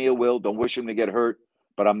wish him any ill will. Don't wish him to get hurt,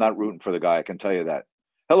 but I'm not rooting for the guy. I can tell you that.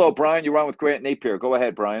 Hello, Brian. You're on with Grant Napier. Go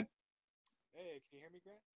ahead, Brian. Hey, can you hear me,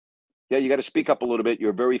 Grant? Yeah, you got to speak up a little bit.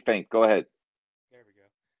 You're very faint. Go ahead. There we go.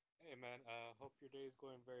 Hey, man. Hope your day is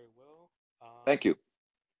going very well. Thank you.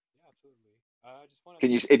 Yeah, absolutely. I just want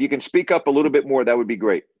If you can speak up a little bit more, that would be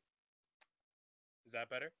great. Is that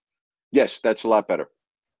better? Yes, that's a lot better.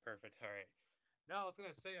 Perfect. All right. Now, I was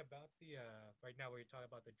gonna say about the right now where you're talking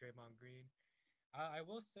about the Draymond Green. I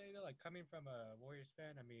will say that, like, coming from a Warriors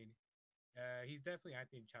fan, I mean, he's definitely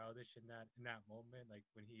acting childish in that moment, like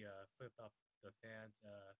when he flipped off the fans.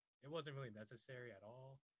 It wasn't really necessary at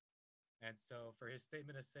all. And so for his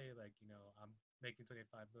statement to say, like, I'm making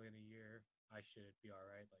 $25 million a year, I should be all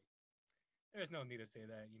right. Like, there's no need to say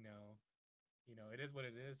that. It is what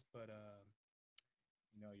it is. But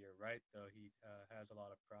you're right though. He has a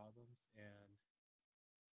lot of problems,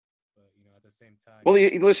 but at the same time. Well,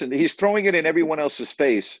 listen, he's throwing it in everyone else's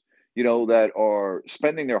face, that are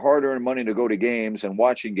spending their hard-earned money to go to games and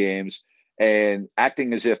watching games and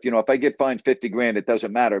acting as if, if I get fined 50 grand, it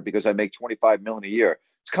doesn't matter because I make 25 million a year.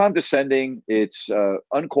 It's condescending. It's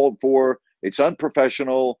uncalled for. It's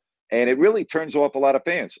unprofessional. And it really turns off a lot of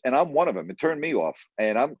fans. And I'm one of them. It turned me off.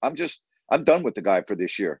 And I'm done with the guy for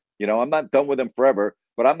this year. I'm not done with him forever,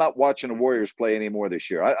 but I'm not watching the Warriors play anymore this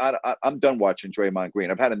year. I'm done watching Draymond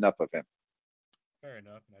Green. I've had enough of him. Fair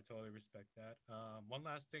enough, and I totally respect that. One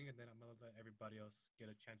last thing, and then I'm gonna let everybody else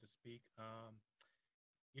get a chance to speak.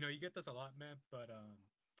 You get this a lot, man, but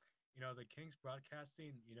the Kings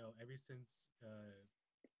broadcasting, ever since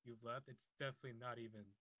you've left, it's definitely not even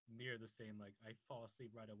near the same. Like, I fall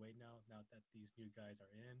asleep right away now that these new guys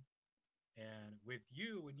are in. And with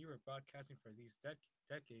you, when you were broadcasting for these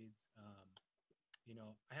decades,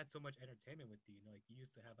 I had so much entertainment with you. Like, you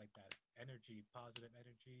used to have like that energy, positive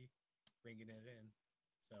energy, bringing it in.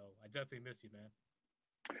 So I definitely miss you, man.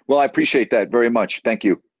 Well, I appreciate that very much. Thank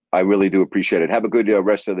you. I really do appreciate it. Have a good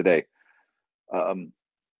rest of the day.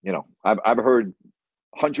 I've heard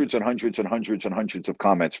hundreds and hundreds and hundreds and hundreds of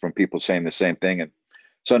comments from people saying the same thing, and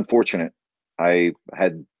it's unfortunate. I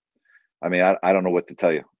don't know what to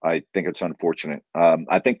tell you. I think it's unfortunate.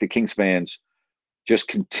 I think the Kings fans just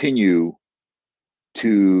continue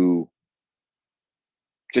to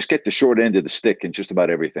just get the short end of the stick in just about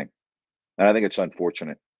everything. And I think it's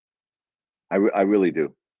unfortunate. I really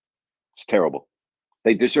do. It's terrible.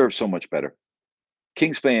 They deserve so much better.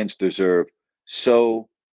 Kings fans deserve so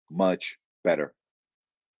much better.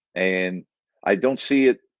 And I don't see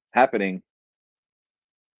it happening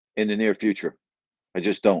in the near future. I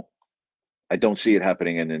just don't. I don't see it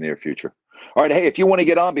happening in the near future. All right. Hey, if you want to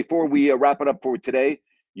get on before we wrap it up for today,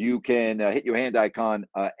 you can hit your hand icon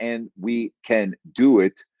and we can do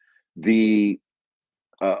it. The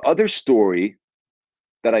other story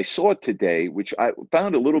that I saw today, which I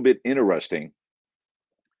found a little bit interesting,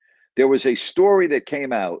 there was a story that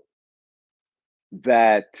came out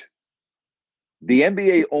that the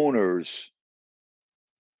NBA owners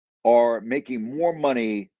are making more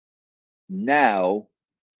money now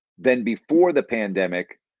than before the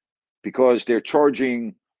pandemic because they're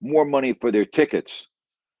charging more money for their tickets.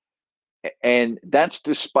 And that's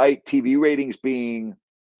despite TV ratings being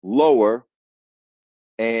lower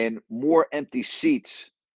and more empty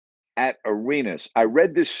seats at arenas. I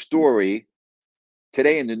read this story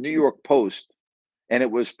today in the New York Post, and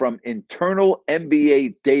it was from internal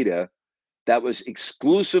NBA data that was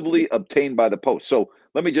exclusively obtained by the Post. So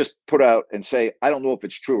let me just put out and say, I don't know if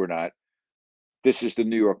it's true or not. This is the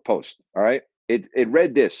New York Post, all right? It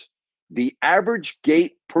read this: the average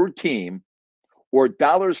gate per team or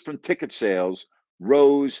dollars from ticket sales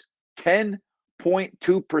rose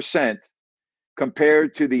 10.2%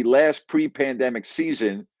 compared to the last pre-pandemic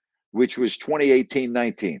season, which was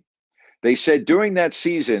 2018-19. They said during that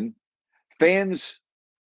season, fans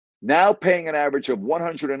now paying an average of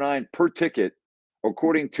 $109 per ticket,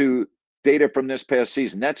 according to data from this past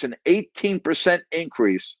season. That's an 18%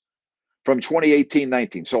 increase from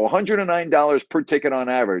 2018-19. So $109 per ticket on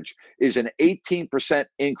average is an 18%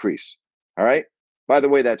 increase. All right. By the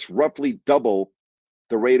way, that's roughly double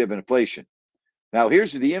the rate of inflation. Now,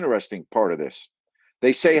 here's the interesting part of this.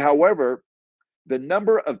 They say, however, the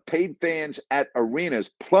number of paid fans at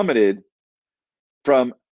arenas plummeted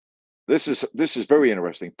from, this is very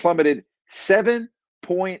interesting, plummeted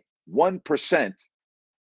 7.1%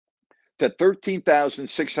 to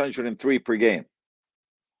 13,603 per game.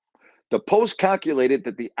 The Post calculated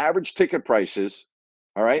that the average ticket prices,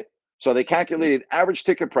 all right, so they calculated average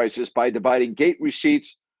ticket prices by dividing gate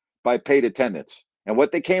receipts by paid attendance. And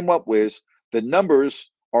what they came up with, the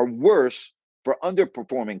numbers are worse for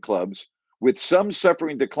underperforming clubs, with some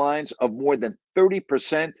suffering declines of more than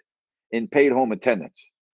 30% in paid home attendance.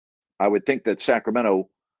 I would think that Sacramento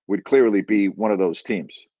would clearly be one of those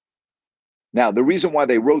teams. Now, the reason why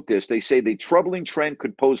they wrote this, they say the troubling trend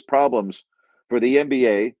could pose problems for the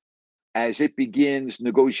NBA as it begins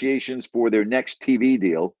negotiations for their next TV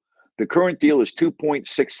deal. The current deal is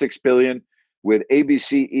 $2.66 billion with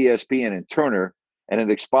ABC, ESPN, and Turner, and it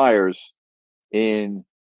expires in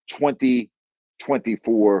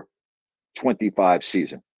 2024-25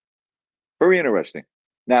 season. Very interesting.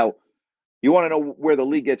 Now, you want to know where the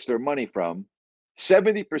league gets their money from.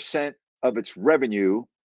 70% of its revenue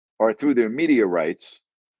are through their media rights,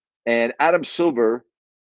 and Adam Silver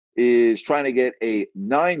is trying to get a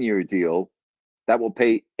 9-year deal that will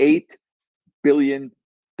pay $8 billion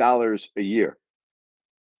a year.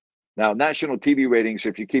 Now, national TV ratings,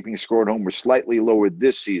 if you're keeping score at home, were slightly lower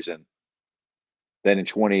this season than in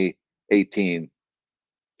 2018,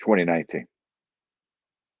 2019.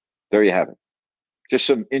 There you have it. Just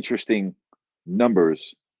some interesting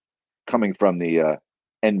numbers coming from the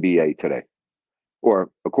NBA today, or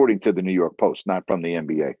according to the New York Post, not from the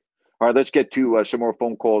NBA. All right, let's get to some more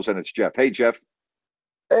phone calls, and it's Jeff. Hey, Jeff.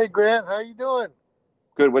 Hey, Grant. How you doing?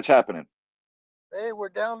 Good. What's happening? Hey, we're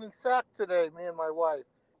down in Sac today, me and my wife.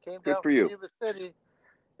 Came Good down for from you. Yuba City.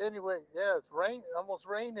 Anyway, yeah, it's almost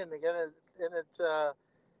raining again, and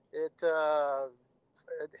it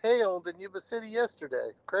hailed in Yuba City yesterday.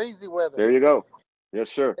 Crazy weather. There you go.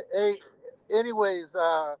 Yes, sir. Hey, anyways,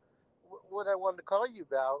 what I wanted to call you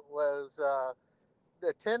about was the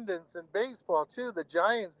attendance in baseball too. The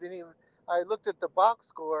Giants didn't even. I looked at the box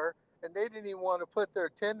score, and they didn't even want to put their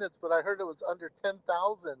attendance, but I heard it was under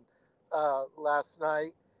 10,000 last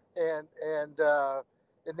night, and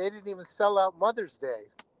they didn't even sell out Mother's Day.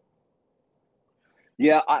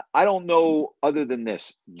 Yeah, I don't know other than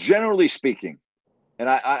this. Generally speaking, and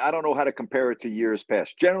I don't know how to compare it to years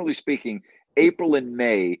past. Generally speaking, April and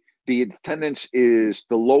May, the attendance is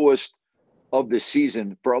the lowest of the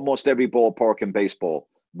season for almost every ballpark in baseball.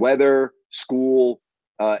 Weather, school,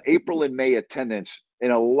 April and May attendance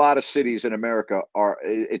in a lot of cities in America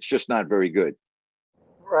it's just not very good.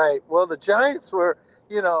 Right. Well, the Giants were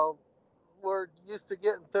used to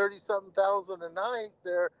getting 30-something thousand a night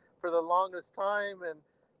there for the longest time, and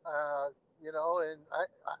and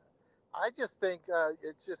I just think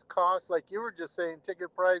it's just cost, like you were just saying,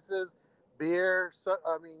 ticket prices, beer.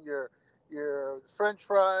 Your French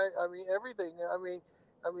fry. Everything.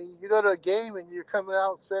 You go to a game and you're coming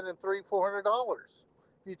out spending $300-400 if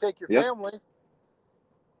you take your family.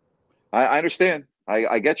 I understand.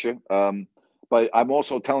 I get you. But I'm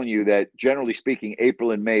also telling you that generally speaking,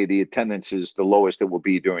 April and May, the attendance is the lowest it will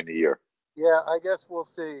be during the year. Yeah, I guess we'll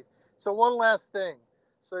see. So one last thing.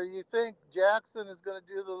 So you think Jackson is going to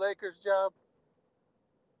do the Lakers job?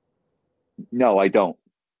 No, I don't.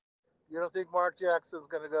 You don't think Mark Jackson's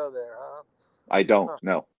going to go there, huh? I don't.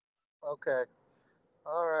 No. Okay.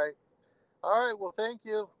 All right. Well, thank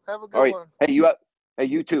you. Have a good All right. one. Hey,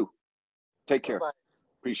 you too. Take care. Bye-bye.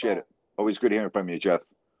 Appreciate it. Always good hearing from you, Jeff.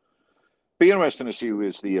 Be interesting to see who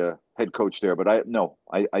is the head coach there, but I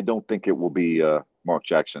don't think it will be Mark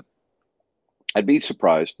Jackson. I'd be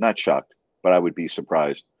surprised, not shocked, but I would be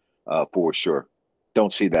surprised for sure.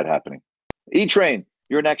 Don't see that happening. E-Train,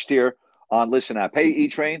 you're next here on Listen App. Hey,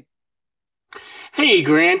 E-Train. Hey,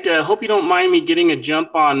 Grant. Hope you don't mind me getting a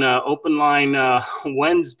jump on Open Line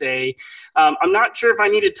Wednesday. I'm not sure if I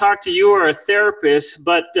need to talk to you or a therapist,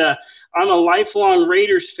 but I'm a lifelong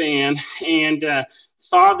Raiders fan, and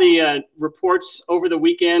saw the reports over the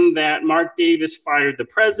weekend that Mark Davis fired the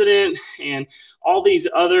president and all these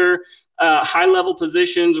other high-level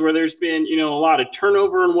positions where there's been, a lot of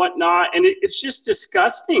turnover and whatnot. And it's just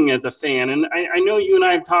disgusting as a fan. And I know you and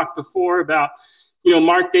I have talked before about,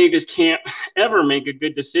 Mark Davis can't ever make a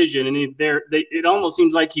good decision. And it almost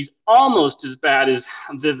seems like he's almost as bad as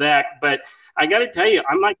Vivek. But I got to tell you,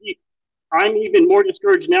 I'm even more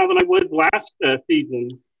discouraged now than I was last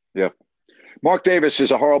season. Yeah. Mark Davis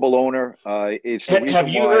is a horrible owner. It's the reason Have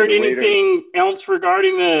you why heard the anything else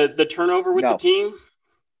regarding the turnover with the team?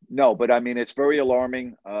 No, but I mean, it's very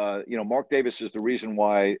alarming. Mark Davis is the reason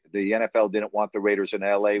why the NFL didn't want the Raiders in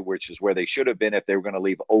LA, which is where they should have been if they were going to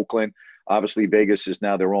leave Oakland. Obviously, Vegas is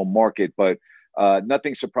now their own market, but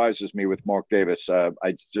nothing surprises me with Mark Davis.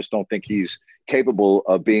 I just don't think he's capable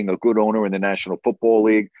of being a good owner in the National Football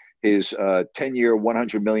League. His 10-year,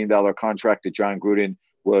 $100 million contract to John Gruden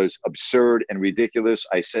was absurd and ridiculous.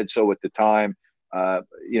 I said so at the time.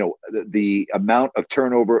 The amount of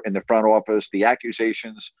turnover in the front office, the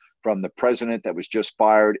accusations from the president that was just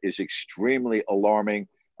fired is extremely alarming.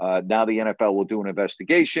 Now the NFL will do an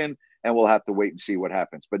investigation, and we'll have to wait and see what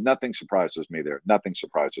happens. But nothing surprises me there. Nothing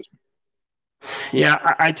surprises me. Yeah,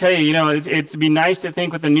 I tell you, it'd be nice to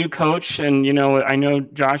think with a new coach, and I know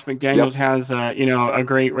Josh McDaniels has a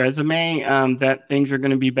great resume, that things are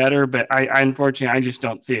going to be better. But I unfortunately, I just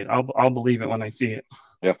don't see it. I'll believe it when I see it.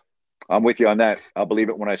 Yeah, I'm with you on that. I'll believe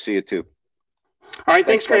it when I see it too. All right,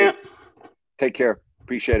 thanks Grant. Take care.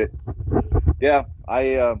 Appreciate it. Yeah,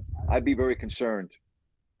 I'd be very concerned,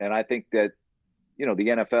 and I think that the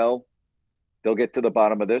NFL, they'll get to the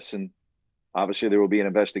bottom of this, and obviously there will be an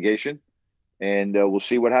investigation. And we'll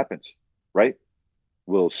see what happens, right?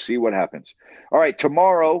 We'll see what happens. All right,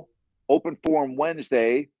 tomorrow, Open Forum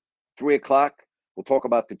Wednesday, 3 o'clock. We'll talk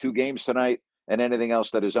about the 2 games tonight and anything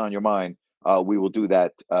else that is on your mind. We will do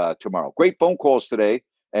that tomorrow. Great phone calls today,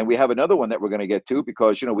 and we have another one that we're going to get to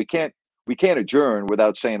because we can't adjourn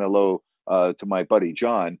without saying hello to my buddy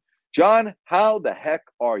John. John, how the heck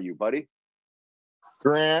are you, buddy?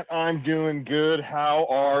 Grant, I'm doing good. How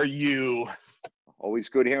are you? Always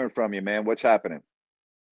good hearing from you, man. What's happening?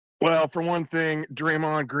 Well, for one thing,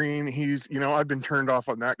 Draymond Green, he's, I've been turned off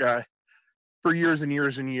on that guy for years and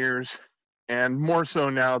years and years, and more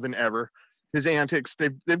so now than ever. His antics,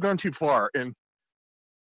 they've gone too far. And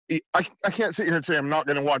I can't sit here and say I'm not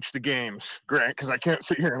going to watch the games, Grant, because I can't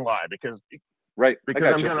sit here and lie because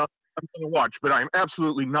I'm going to watch, but I'm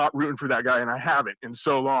absolutely not rooting for that guy, and I haven't in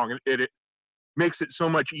so long. It makes it so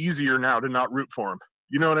much easier now to not root for him.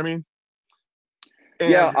 You know what I mean?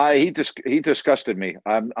 Yeah, he disgusted me.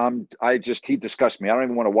 He disgusted me. I don't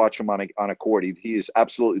even want to watch him on a court. He has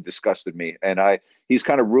absolutely disgusted me, and he's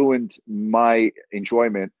kind of ruined my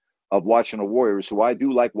enjoyment of watching the Warriors, who I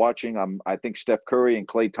do like watching. I think Steph Curry and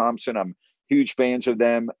Klay Thompson. I'm huge fans of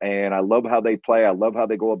them, and I love how they play. I love how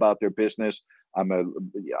they go about their business. I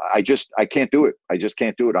can't do it. I just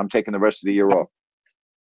can't do it. I'm taking the rest of the year off.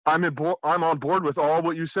 I'm on board with all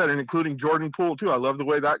what you said, and including Jordan Poole too. I love the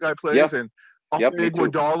way that guy plays, and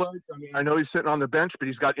Iguodala. I mean, I know he's sitting on the bench, but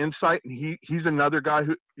he's got insight, and he's another guy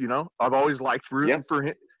who I've always liked rooting for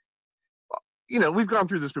him. We've gone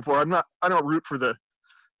through this before. I don't root for the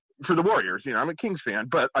Warriors. I'm a Kings fan,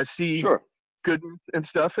 but I see good and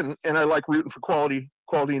stuff, and I like rooting for quality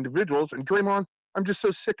individuals. And Draymond, I'm just so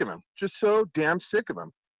sick of him, just so damn sick of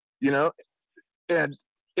him. And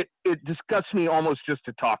it disgusts me almost just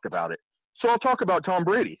to talk about it. So I'll talk about Tom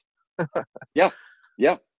Brady. Yeah.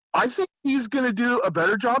 I think he's going to do a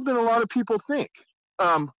better job than a lot of people think.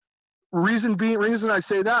 Reason I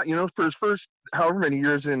say that, for his first however many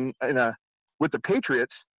years with the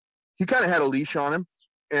Patriots, he kind of had a leash on him,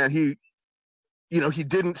 and he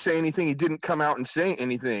didn't say anything. He didn't come out and say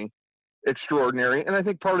anything extraordinary. And I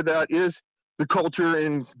think part of that is the culture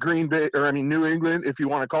in New England, if you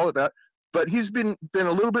want to call it that. But he's been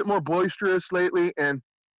a little bit more boisterous lately, and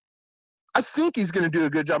I think he's going to do a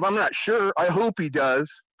good job. I'm not sure. I hope he does.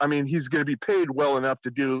 I mean, he's going to be paid well enough to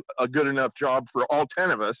do a good enough job for all 10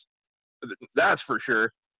 of us. That's for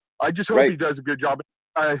sure. I just hope he does a good job.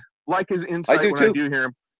 I like his insight I do hear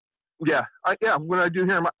him. Yeah, when I do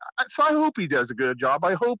hear him. So I hope he does a good job.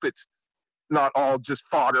 I hope it's not all just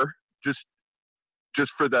fodder, just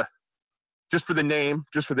for the name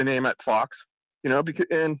at Fox.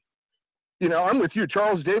 I'm with you.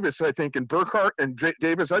 Charles Davis, I think, and Burkhart and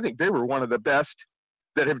Davis, I think they were one of the best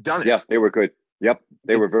that have done it. Yeah, they were good. Yep,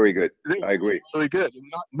 they were very good. I agree. Really good.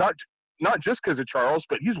 Not just because of Charles,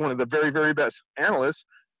 but he's one of the very, very best analysts.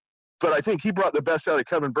 But I think he brought the best out of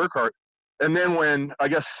Kevin Burkhart. And then when, I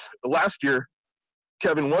guess, last year,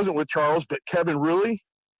 Kevin wasn't with Charles, but Kevin really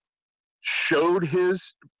showed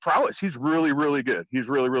his prowess. He's really, really good. He's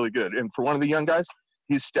really, really good. And for one of the young guys,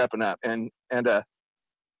 he's stepping up. And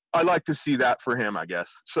I like to see that for him, I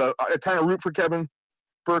guess. So I kind of root for Kevin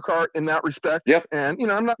Burkhardt in that respect. Yep. And,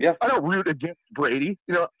 I don't root against Brady.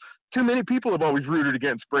 Too many people have always rooted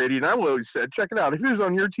against Brady. And I always said, check it out. If he was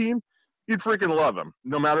on your team, you'd freaking love him,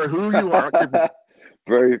 no matter who you are.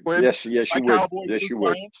 Yes, you would. Cowboys, Yes, you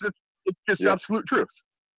would. It's just absolute truth.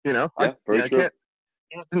 Very I true. can't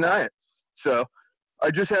deny it. So I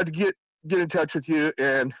just had to get in touch with you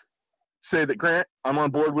and say that, Grant, I'm on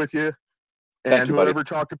board with you. And whoever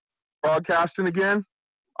talked to broadcasting again,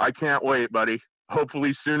 I can't wait, buddy.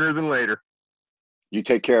 Hopefully sooner than later. You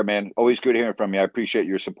take care, man. Always good hearing from you. I appreciate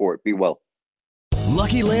your support. Be well.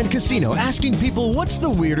 Lucky Land Casino, asking people, what's the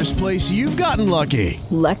weirdest place you've gotten lucky?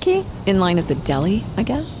 Lucky? In line at the deli, I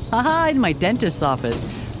guess? Aha, in my dentist's office.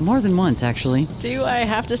 More than once, actually. Do I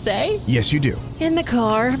have to say? Yes, you do. In the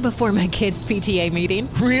car before my kids' PTA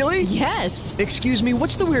meeting. Really? Yes. Excuse me,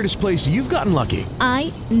 what's the weirdest place you've gotten lucky?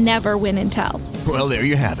 I never win and tell. Well, there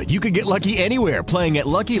you have it. You can get lucky anywhere, playing at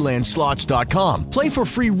LuckyLandSlots.com. Play for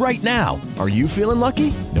free right now. Are you feeling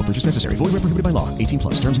lucky? No purchase necessary. Void where prohibited by law. 18+.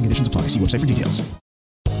 Terms and conditions apply. See website for details.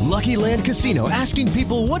 Lucky Land Casino, asking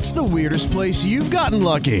people, what's the weirdest place you've gotten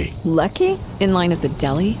lucky? Lucky? In line at the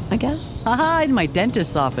deli, I guess? Aha, in my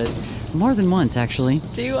dentist's office. More than once, actually.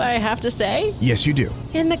 Do I have to say? Yes, you do.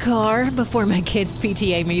 In the car before my kids'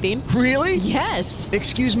 PTA meeting. Really? Yes.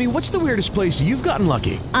 Excuse me, what's the weirdest place you've gotten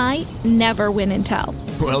lucky? I never win and tell.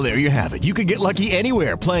 Well, there you have it. You can get lucky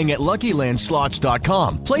anywhere, playing at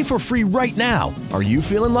LuckyLandSlots.com. Play for free right now. Are you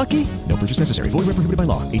feeling lucky? No purchase necessary. Void where prohibited by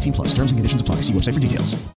law. 18+. Terms and conditions apply. See website for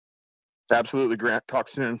details. Absolutely, Grant. Talk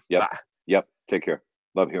soon. Yep. Bye. Yep. Take care.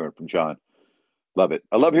 Love hearing from John. Love it.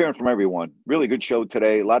 I love hearing from everyone. Really good show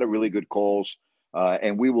today. A lot of really good calls.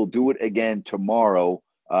 And we will do it again tomorrow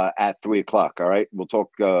at 3:00. All right. We'll talk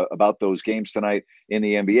about those games tonight in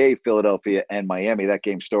the NBA, Philadelphia and Miami. That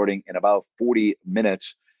game starting in about 40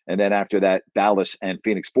 minutes. And then after that, Dallas and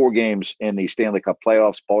Phoenix. 4 games in the Stanley Cup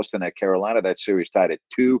playoffs. Boston at Carolina. That series tied at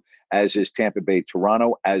 2, as is Tampa Bay,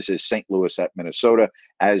 Toronto, as is St. Louis at Minnesota,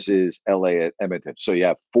 as is LA at Edmonton. So you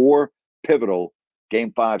have 4 pivotal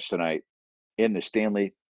game 5s tonight in the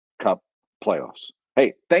Stanley Cup playoffs.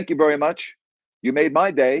 Hey, thank you very much. You made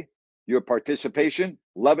my day. Your participation,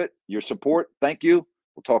 love it. Your support, thank you.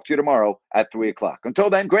 We'll talk to you tomorrow at 3:00. Until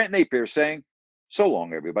then, Grant Napier saying so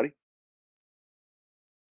long, everybody.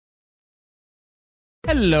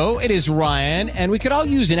 Hello, it is Ryan, and we could all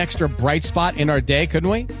use an extra bright spot in our day, couldn't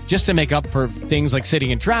we? Just to make up for things like sitting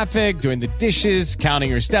in traffic, doing the dishes, counting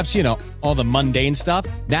your steps, all the mundane stuff.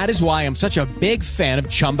 That is why I'm such a big fan of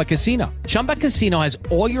Chumba Casino. Chumba Casino has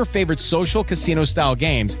all your favorite social casino-style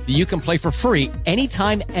games that you can play for free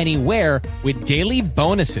anytime, anywhere with daily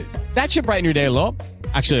bonuses. That should brighten your day a little.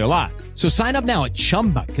 Actually, a lot. So sign up now at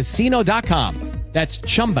ChumbaCasino.com. That's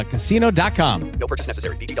ChumbaCasino.com. No purchase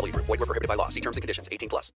necessary. VGW Group. Void where prohibited by law. See terms and conditions.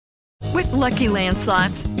 18+. With Lucky Land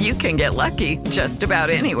Slots, you can get lucky just about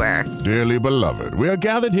anywhere. Dearly beloved, we are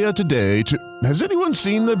gathered here today to... Has anyone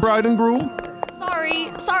seen the bride and groom?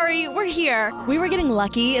 Sorry, we're here. We were getting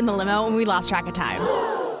lucky in the limo and we lost track of time.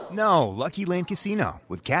 No, Lucky Land Casino,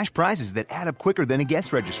 with cash prizes that add up quicker than a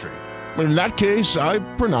guest registry. In that case, I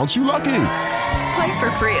pronounce you lucky. Play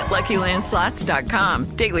for free at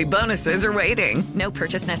LuckyLandSlots.com. Daily bonuses are waiting. No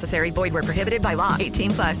purchase necessary. Void where prohibited by law.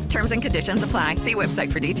 18+. Terms and conditions apply. See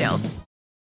website for details.